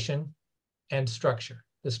information and structure.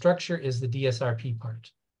 The structure is the DSRP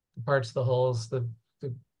part, the parts, the wholes, the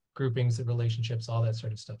groupings, the relationships, all that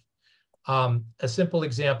sort of stuff. A simple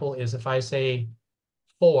example is if I say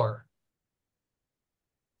 4,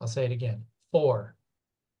 I'll say it again, 4.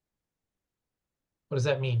 What does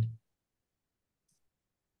that mean?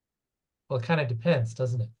 Well, it kind of depends,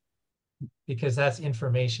 doesn't it? Because that's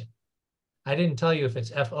information. I didn't tell you if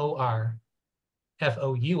it's F-O-R,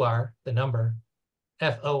 F-O-U-R, the number,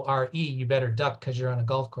 F-O-R-E, you better duck because you're on a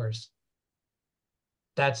golf course.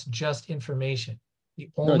 That's just information. The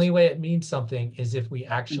only way it means something is if we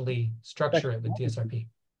actually structure it with DSRP.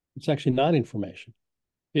 It's actually not information.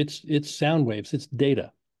 It's sound waves. It's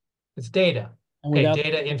data. It's data. Okay,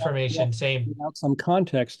 data, information, same. Without some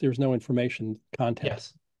context, there's no information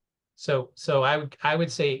context. Yes. So I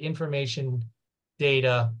would say information,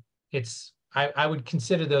 data. I would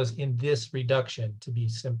consider those in this reduction to be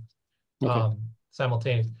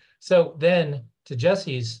simultaneous. So then to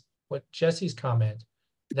Jesse's comment,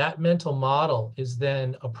 that mental model is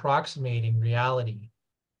then approximating reality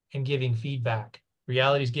and giving feedback.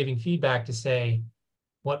 Reality is giving feedback to say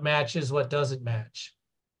what matches, what doesn't match.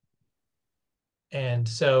 And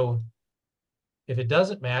so if it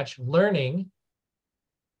doesn't match, learning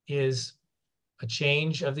is a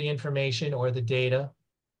change of the information or the data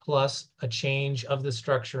plus a change of the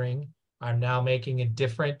structuring. I'm now making a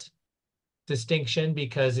different distinction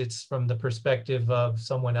because it's from the perspective of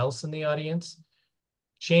someone else in the audience.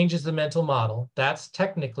 Changes the mental model. That's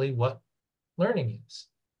technically what learning is,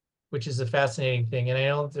 which is a fascinating thing. And I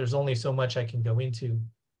know there's only so much I can go into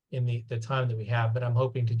in the time that we have, but I'm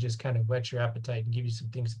hoping to just kind of whet your appetite and give you some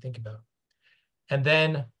things to think about. And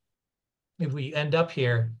then if we end up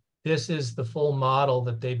here, this is the full model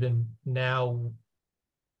that they've been now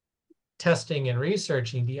testing and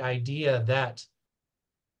researching, the idea that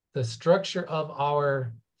the structure of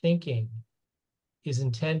our thinking is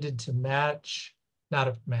intended to match,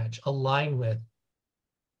 not match, align with,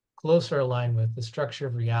 closer align with the structure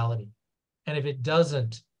of reality. And if it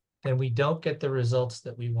doesn't, then we don't get the results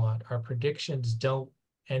that we want. Our predictions don't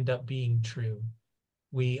end up being true.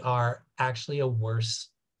 We are actually a worse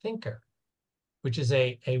thinker, which is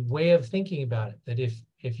a way of thinking about it, that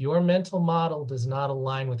if your mental model does not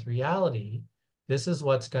align with reality, this is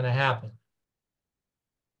what's going to happen.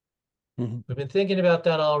 We've been thinking about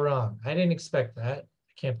that all wrong. I didn't expect that.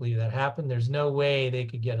 I can't believe that happened. There's no way they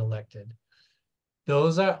could get elected.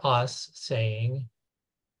 Those are us saying,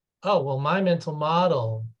 oh, well, my mental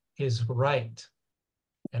model is right.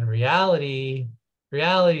 And reality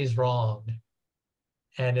is wrong.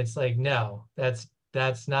 And it's like, no, that's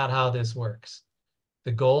not how this works.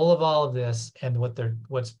 The goal of all of this and what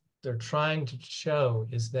they're trying to show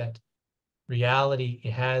is that reality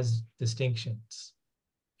has distinctions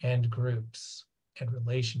and groups and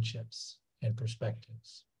relationships and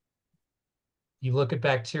perspectives. You look at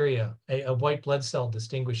bacteria, a white blood cell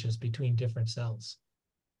distinguishes between different cells.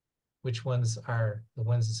 Which ones are the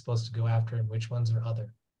ones it's supposed to go after and which ones are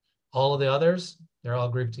other. All of the others, they're all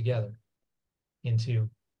grouped together into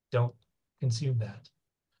don't consume that.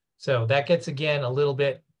 So that gets, again, a little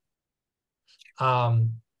bit, I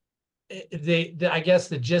guess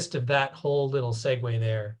the gist of that whole little segue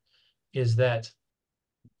there is that,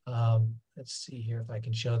 let's see here if I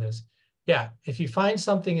can show this. Yeah, if you find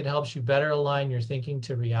something that helps you better align your thinking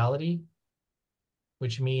to reality,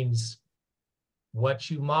 which means what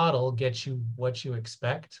you model gets you what you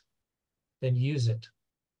expect, then use it.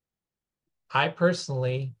 I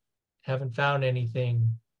personally haven't found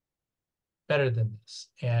anything better than this.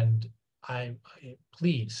 And I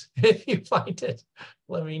please, if you find it,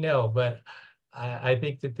 let me know. But I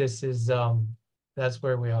think that this is, that's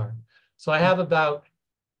where we are. So I have about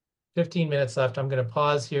 15 minutes left. I'm going to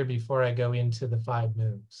pause here before I go into the 5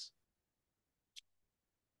 moves.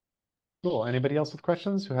 Cool. Anybody else with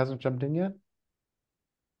questions who hasn't jumped in yet?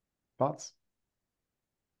 Thoughts?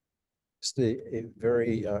 Just a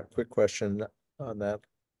very quick question on that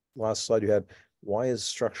last slide you had. Why is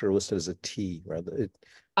structure listed as a T rather? It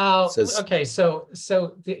says... Okay. So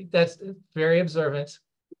that's very observant.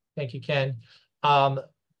 Thank you, Ken.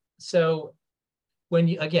 So when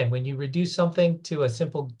you reduce something to a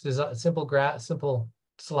simple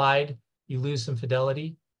slide, you lose some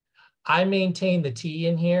fidelity. I maintain the T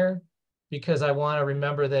in here because I want to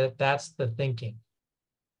remember that that's the thinking.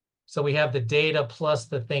 So we have the data plus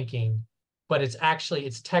the thinking, but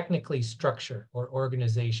it's technically structure or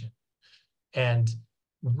organization. And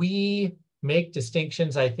we make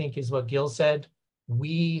distinctions, I think is what Gil said.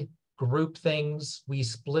 We group things, we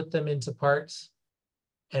split them into parts.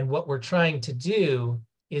 And what we're trying to do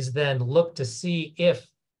is then look to see if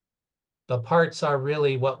the parts are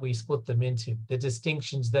really what we split them into. The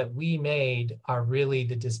distinctions that we made are really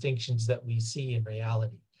the distinctions that we see in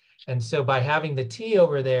reality. And so by having the T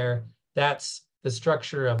over there, that's the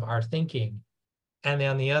structure of our thinking. And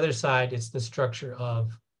then on the other side, it's the structure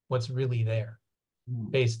of what's really there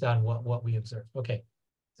based on what we observe. Okay.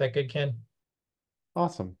 Is that good, Ken?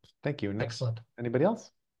 Awesome. Thank you. Next. Excellent. Anybody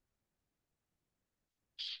else?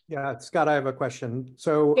 Yeah, Scott, I have a question.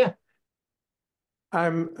 So yeah,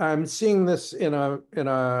 I'm seeing this in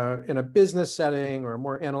a business setting or a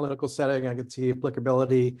more analytical setting. I could see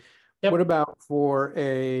applicability. Yep. What about for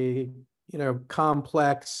a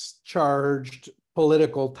complex, charged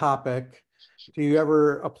political topic? Do you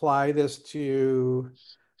ever apply this to,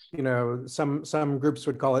 some groups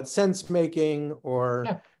would call it sense making or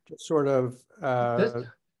just sort of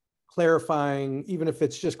clarifying, even if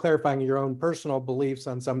it's just clarifying your own personal beliefs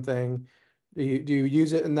on something? Do you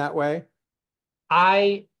use it in that way?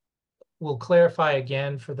 I will clarify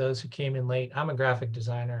again for those who came in late. I'm a graphic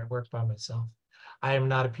designer. I work by myself. I am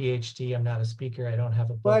not a PhD. I'm not a speaker. I don't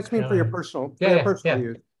have a book. Well, that's mean for your personal,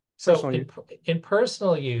 use. So in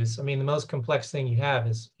personal use, I mean, the most complex thing you have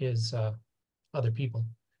is other people.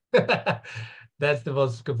 That's the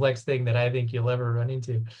most complex thing that I think you'll ever run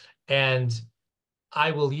into. And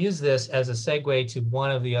I will use this as a segue to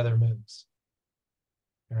one of the other moves.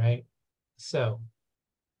 All right. So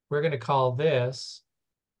we're going to call this,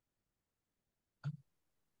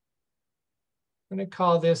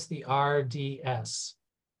 the RDS,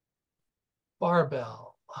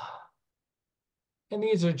 barbell. And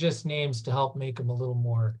these are just names to help make them a little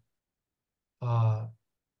more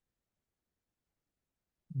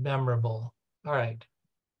memorable. All right.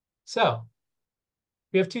 So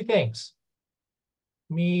we have two things.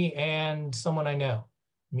 Me and someone I know.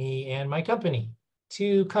 Me and my company.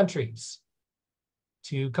 Two countries.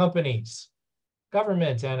 Two companies.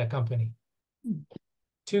 Government and a company.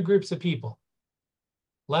 Two groups of people.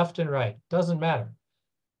 Left and right. Doesn't matter.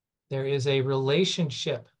 There is a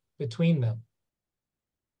relationship between them.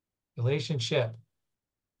 Relationship.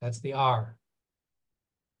 That's the R.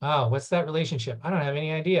 Oh, what's that relationship? I don't have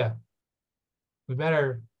any idea. We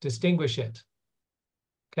better distinguish it.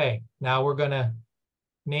 Okay, now we're going to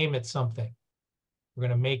name it something. We're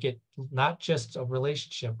going to make it not just a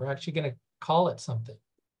relationship. We're actually going to call it something.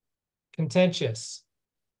 Contentious,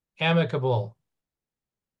 amicable,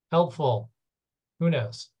 helpful, who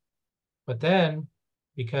knows? But then,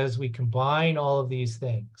 because we combine all of these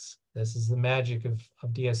things, this is the magic of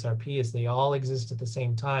DSRP, is they all exist at the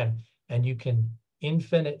same time, and you can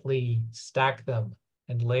infinitely stack them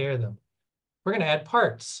and layer them. We're going to add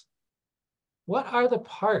parts. What are the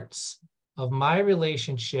parts of my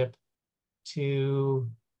relationship to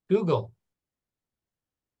Google?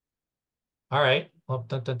 All right. Well,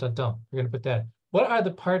 dun, dun, dun, dun. We're going to put that. What are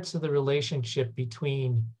the parts of the relationship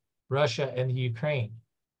between Russia and the Ukraine?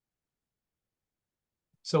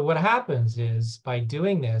 So what happens is, by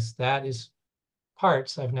doing this, that is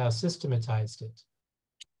parts, I've now systematized it.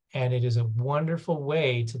 And it is a wonderful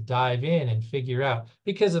way to dive in and figure out,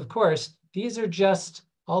 because of course, these are just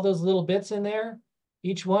all those little bits in there.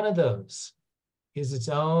 Each one of those is its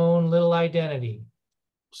own little identity.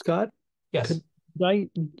 Scott? Yes. Could I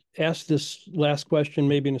ask this last question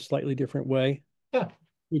maybe in a slightly different way? Yeah.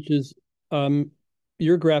 Which is,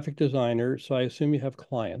 you're a graphic designer, so I assume you have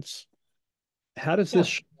clients. How does this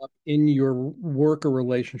show up in your work or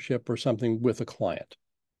relationship or something with a client?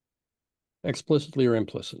 Explicitly or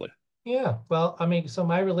implicitly? Yeah, well, I mean, so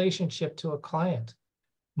my relationship to a client,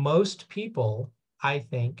 most people, I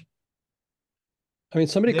think. I mean,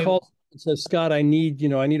 somebody calls and says, Scott, I need a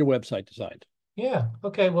website designed. Yeah,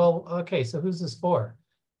 okay, well, okay, so who's this for?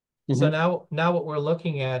 So now what we're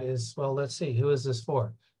looking at is, well, let's see, who is this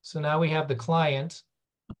for? So now we have the client,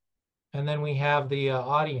 and then we have the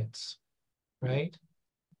audience, right?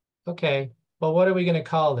 Okay, well, what are we going to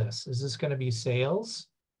call this? Is this going to be sales?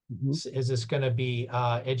 Is this going to be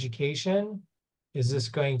education? Is this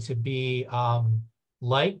going to be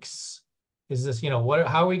likes? Is this,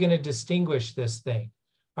 how are we going to distinguish this thing?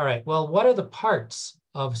 All right, well, what are the parts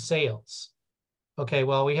of sales? Okay,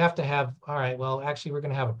 well, we have to have, all right, well, actually, we're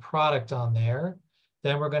going to have a product on there.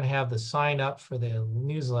 Then we're going to have the sign up for the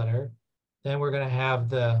newsletter. Then we're going to have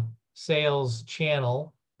the sales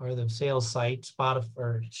channel or the sales site, Spotify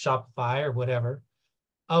or Shopify or whatever.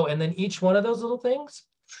 Oh, and then each one of those little things,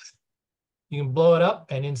 you can blow it up,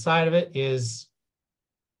 and inside of it is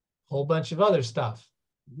a whole bunch of other stuff.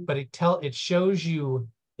 But it shows you,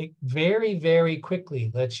 it very, very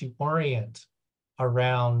quickly lets you orient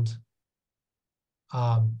around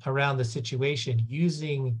the situation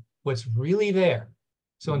using what's really there.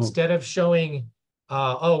 So instead of showing,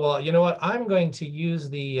 oh, well, you know what, I'm going to use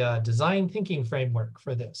the design thinking framework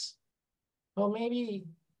for this. Well, maybe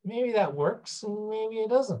that works and maybe it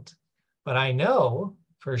doesn't. But I know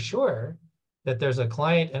for sure that there's a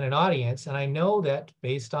client and an audience, and I know that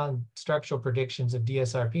based on structural predictions of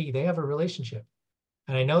DSRP, they have a relationship.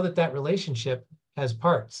 And I know that that relationship has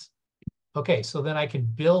parts. Okay, so then I can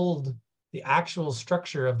build the actual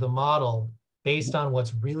structure of the model based on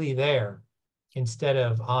what's really there, instead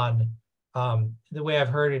of on, the way I've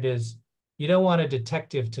heard it is, you don't want a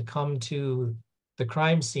detective to come to the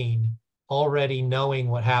crime scene already knowing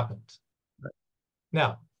what happened. Right.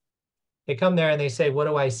 No, they come there and they say, what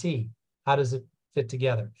do I see? How does it fit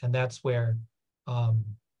together? And that's where,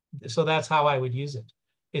 so that's how I would use it.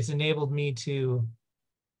 It's enabled me to,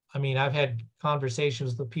 I mean, I've had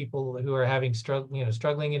conversations with people who are having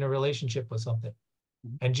struggling in a relationship with something.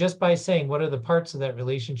 And just by saying, what are the parts of that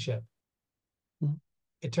relationship?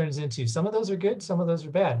 It turns into, some of those are good, some of those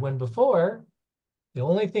are bad. When before, the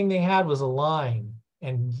only thing they had was a line.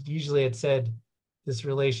 And usually it said, this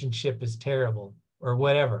relationship is terrible or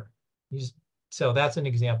whatever. So that's an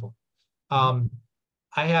example.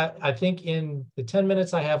 I think in the 10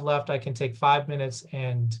 minutes I have left, I can take 5 minutes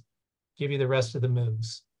and give you the rest of the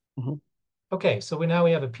moves. Okay, so now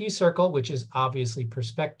we have a P circle, which is obviously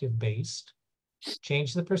perspective based.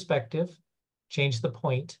 Change the perspective, change the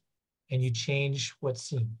point, and you change what's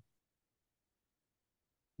seen.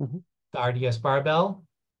 Mhm. The RDS barbell,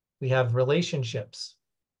 we have relationships.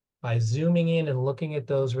 By zooming in and looking at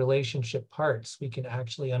those relationship parts, we can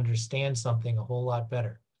actually understand something a whole lot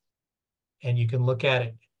better. And you can look at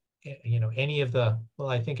it, you know, any of the, well,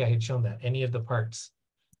 I think I had shown that, any of the parts,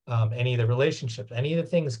 any of the relationships, any of the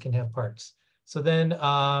things can have parts. So then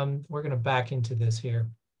we're going to back into this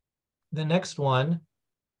here. The next one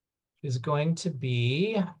is going to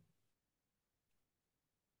be,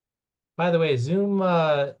 by the way, Zoom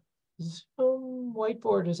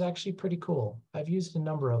whiteboard is actually pretty cool. I've used a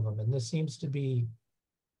number of them, and this seems to be,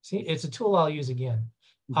 see, it's a tool I'll use again.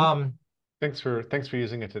 Thanks for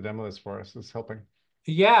using it to demo this for us. It's helping.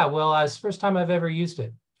 Yeah, well, it's the first time I've ever used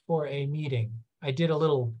it for a meeting. I did a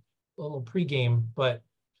little pregame, but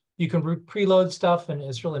you can preload stuff, and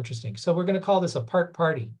it's real interesting. So we're going to call this a part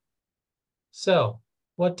party. So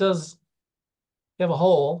what does, you have a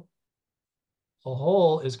whole? A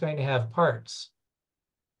whole is going to have parts.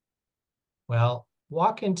 Well,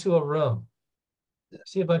 walk into a room,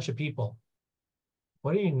 see a bunch of people.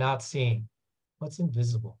 What are you not seeing? What's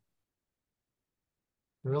invisible?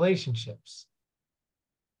 The relationships.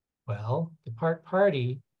 Well, the part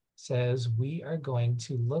party says we are going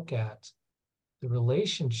to look at the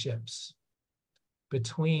relationships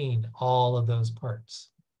between all of those parts.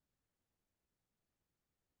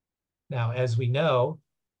 Now, as we know,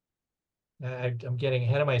 I'm getting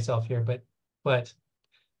ahead of myself here, but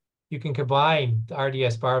you can combine the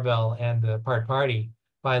RDS barbell and the part party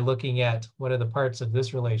by looking at what are the parts of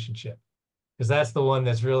this relationship, because that's the one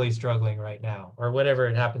that's really struggling right now, or whatever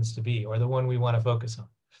it happens to be, or the one we want to focus on.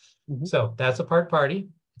 Mhm. So that's a part party.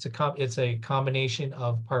 It's a combination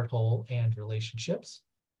of part whole and relationships.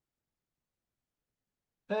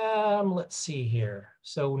 Let's see here.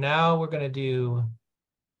 So now we're going to do,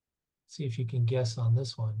 see if you can guess on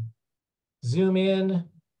this one. Zoom in,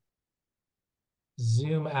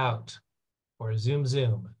 zoom out, or zoom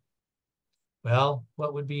zoom. Well,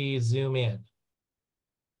 what would be zoom in?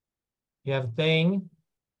 You have a thing,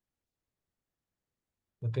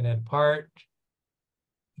 looking at a part,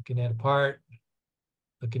 looking at a part,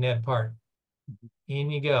 looking at a part.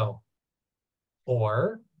 In you go.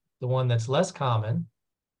 Or the one that's less common,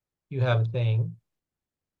 you have a thing.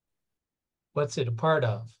 What's it a part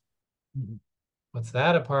of? Mhm. What's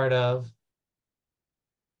that a part of?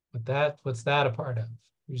 What's that a part of?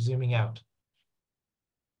 You're zooming out.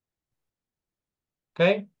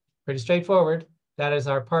 Okay, pretty straightforward. That is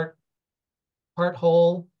our part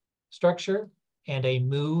whole structure and a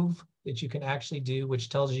move that you can actually do, which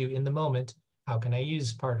tells you in the moment, how can I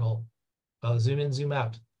use part whole? Well, zoom in, zoom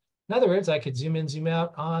out. In other words, I could zoom in, zoom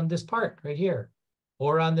out on this part right here,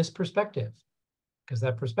 or on this perspective, because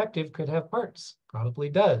that perspective could have parts, probably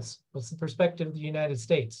does. What's the perspective of the United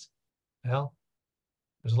States? Well,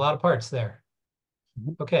 there's a lot of parts there.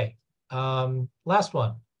 Okay, last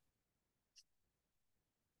one.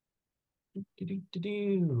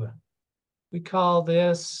 We call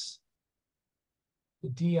this the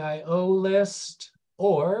DIO list,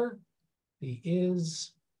 or the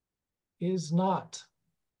is not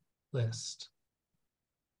list.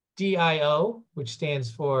 DIO, which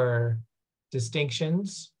stands for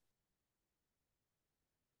distinctions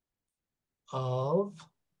of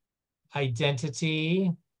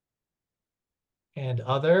identity and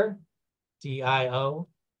other, DIO.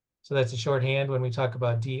 So that's a shorthand. When we talk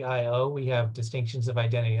about DIO, we have distinctions of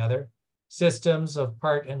identity and other, systems of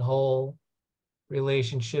part and whole,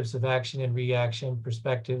 relationships of action and reaction,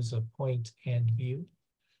 perspectives of point and view.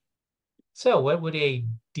 So what would a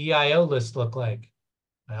DIO list look like?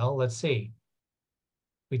 Well, let's see.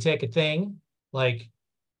 We take a thing like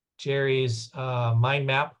Jerry's mind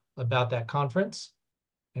map about that conference,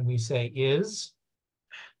 and we say is,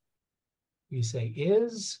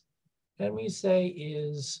 and we say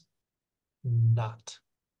is not.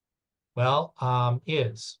 Well,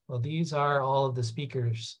 is. Well, these are all of the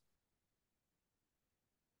speakers.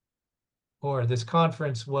 Or this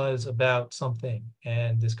conference was about something,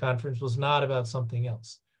 and this conference was not about something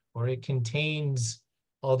else. Or it contains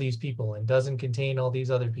all these people and doesn't contain all these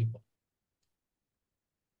other people.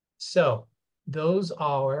 So those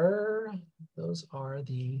are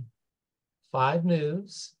the 5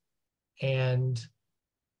 moves, and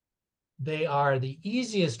they are the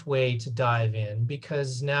easiest way to dive in,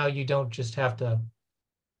 because now you don't just have to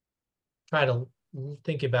try to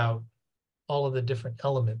think about all of the different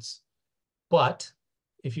elements. But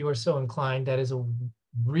if you are so inclined, that is a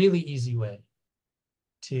really easy way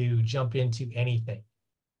to jump into anything.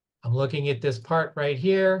 I'm looking at this part right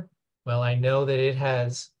here. Well, I know that it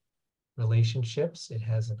has relationships. It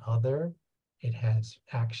has an other. It has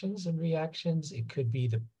actions and reactions. It could be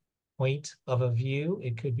the point of a view.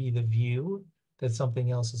 It could be the view that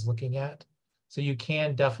something else is looking at. So you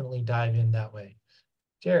can definitely dive in that way.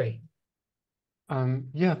 Jerry.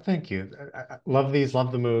 Yeah, thank you. I love these,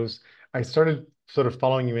 love the moves. I started sort of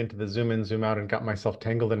following you into the zoom in, zoom out and got myself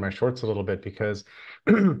tangled in my shorts a little bit because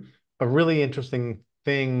a really interesting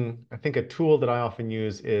thing, I think a tool that I often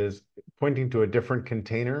use is pointing to a different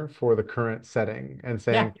container for the current setting and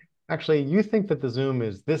saying, actually, you think that the zoom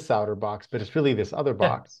is this outer box, but it's really this other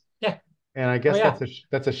box. Yeah. And I guess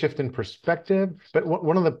that's a shift in perspective. But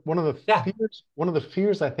one of the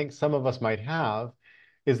fears I think some of us might have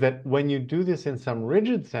is that when you do this in some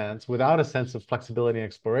rigid sense, without a sense of flexibility and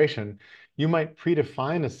exploration, you might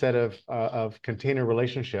predefine a set of container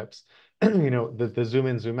relationships, the zoom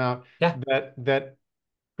in, zoom out, that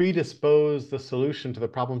predispose the solution to the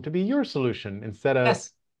problem to be your solution instead of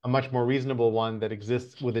a much more reasonable one that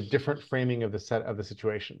exists with a different framing of the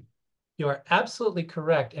situation. You are absolutely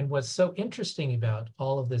correct. And what's so interesting about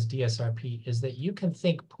all of this DSRP is that you can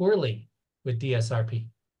think poorly with DSRP.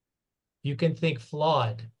 You can think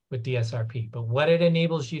flawed with DSRP, but what it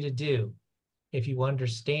enables you to do, if you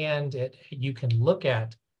understand it, you can look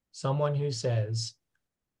at someone who says,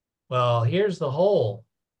 well, here's the whole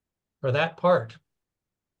for that part.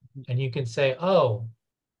 And you can say, oh,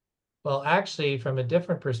 well, actually, from a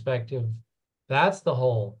different perspective, that's the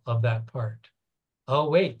whole of that part. Oh,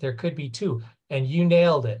 wait, there could be two. And you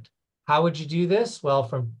nailed it. How would you do this? Well,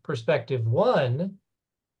 from perspective one,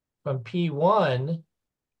 from P1,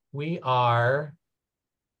 we are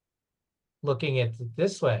looking at it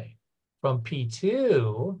this way. From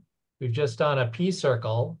P2, we've just done a P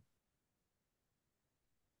circle.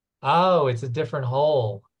 Oh, it's a different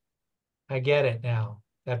whole. I get it now.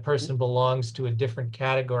 That person belongs to a different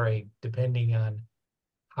category depending on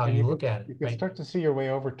how you look at it. You can start to see your way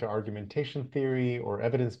over to argumentation theory or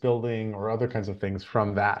evidence building or other kinds of things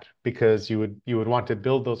from that, because you would want to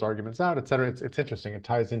build those arguments out, et cetera. It's interesting. It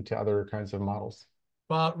ties into other kinds of models.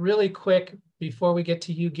 Well, really quick, before we get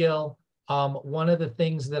to you, Gil, one of the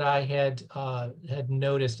things that I had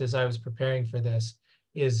noticed as I was preparing for this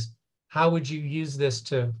is how would you use this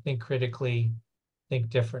to think critically, think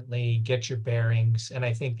differently, get your bearings? And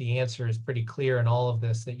I think the answer is pretty clear in all of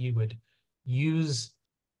this, that you would use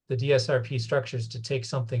the DSRP structures to take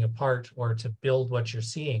something apart or to build what you're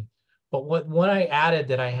seeing. But what I added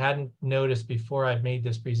that I hadn't noticed before I made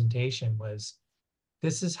this presentation was,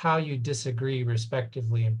 this is how you disagree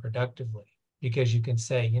respectively and productively, because you can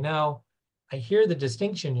say, I hear the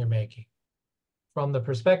distinction you're making. From the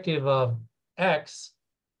perspective of X,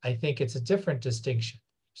 I think it's a different distinction.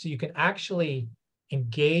 So you can actually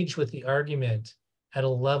engage with the argument at a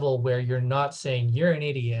level where you're not saying you're an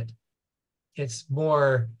idiot. It's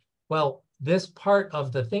more, well, this part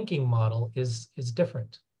of the thinking model is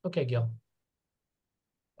different. Okay, Gil.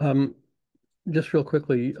 Just real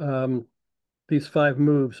quickly, these 5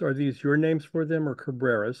 moves, are these your names for them or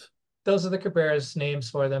Cabrera's? Those are the Cabrera's names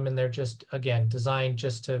for them, and they're just, again, designed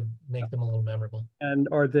just to make them a little memorable. And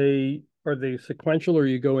are they sequential, or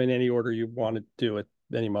you go in any order you want to do at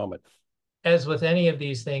any moment? As with any of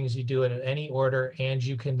these things, you do it in any order, and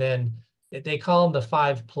you can then, they call them the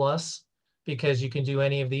 5+, because you can do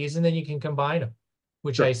any of these and then you can combine them,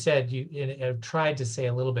 which I said, I've tried to say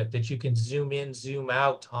a little bit, that you can zoom in, zoom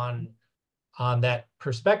out on that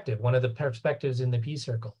perspective, one of the perspectives in the P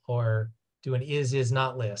circle, or do an is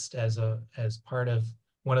not list as part of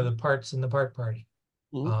one of the parts in the part party.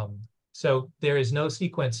 So there is no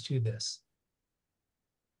sequence to this.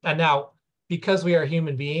 And now, because we are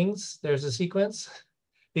human beings, there's a sequence,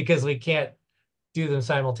 because we can't do them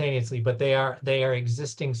simultaneously, but they are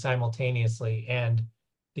existing simultaneously. And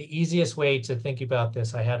the easiest way to think about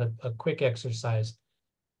this, I had a quick exercise.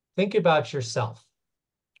 Think about yourself.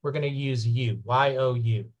 We're going to use you,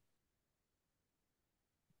 Y-O-U.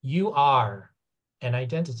 You are an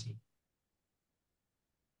identity.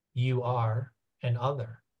 You are an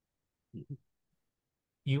other.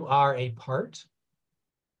 You are a part.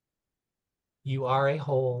 You are a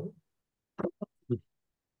whole.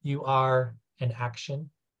 You are an action.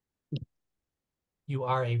 You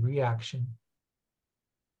are a reaction.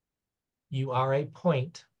 You are a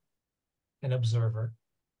point, an observer,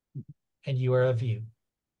 and you are a view,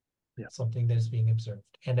 something that is being observed,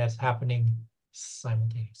 and that's happening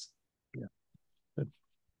simultaneously. Yeah. Good.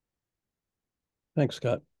 Thanks,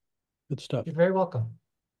 Scott. Good stuff. You're very welcome.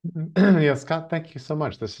 Yeah, Scott, thank you so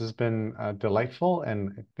much. This has been delightful,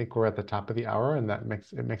 and I think we're at the top of the hour, and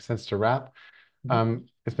it makes sense to wrap.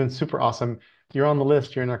 It's been super awesome. You're on the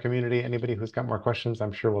list, you're in our community. Anybody who's got more questions,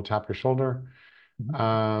 I'm sure will tap your shoulder.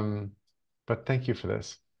 But thank you for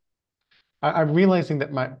this. I'm realizing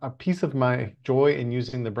that a piece of my joy in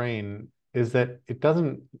using the brain is that it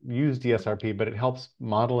doesn't use DSRP, but it helps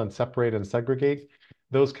model and separate and segregate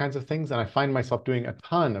those kinds of things. And I find myself doing a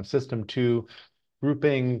ton of system 2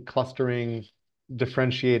 grouping, clustering,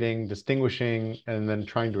 differentiating, distinguishing, and then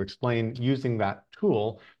trying to explain using that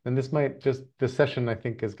tool. And this session, I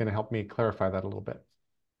think, is going to help me clarify that a little bit.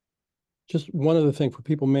 Just one other thing for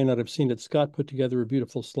people who may not have seen it, Scott put together a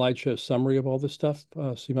beautiful slideshow summary of all this stuff.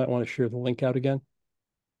 So you might want to share the link out again.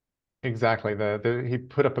 Exactly. He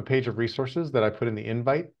put up a page of resources that I put in the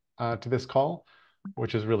invite to this call,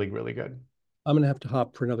 which is really, really good. I'm going to have to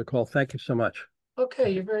hop for another call. Thank you so much.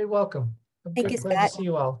 Okay, you're very welcome. I'm Thank you, glad to Scott. see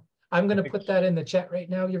you all. I'm going to put that in the chat right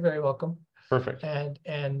now. You're very welcome. Perfect. And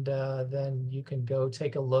then you can go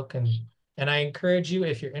take a look, and I encourage you,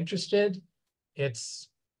 if you're interested, it's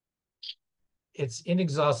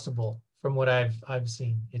inexhaustible from what I've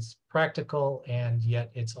seen. It's practical, and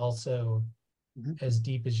yet it's also as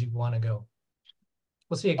deep as you want to go.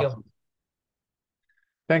 We'll see you, Gil. Awesome.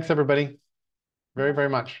 Thanks, everybody. Very, very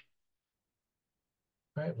much.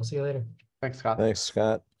 All right, we'll see you later. Thanks, Scott. Thanks,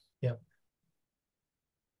 Scott.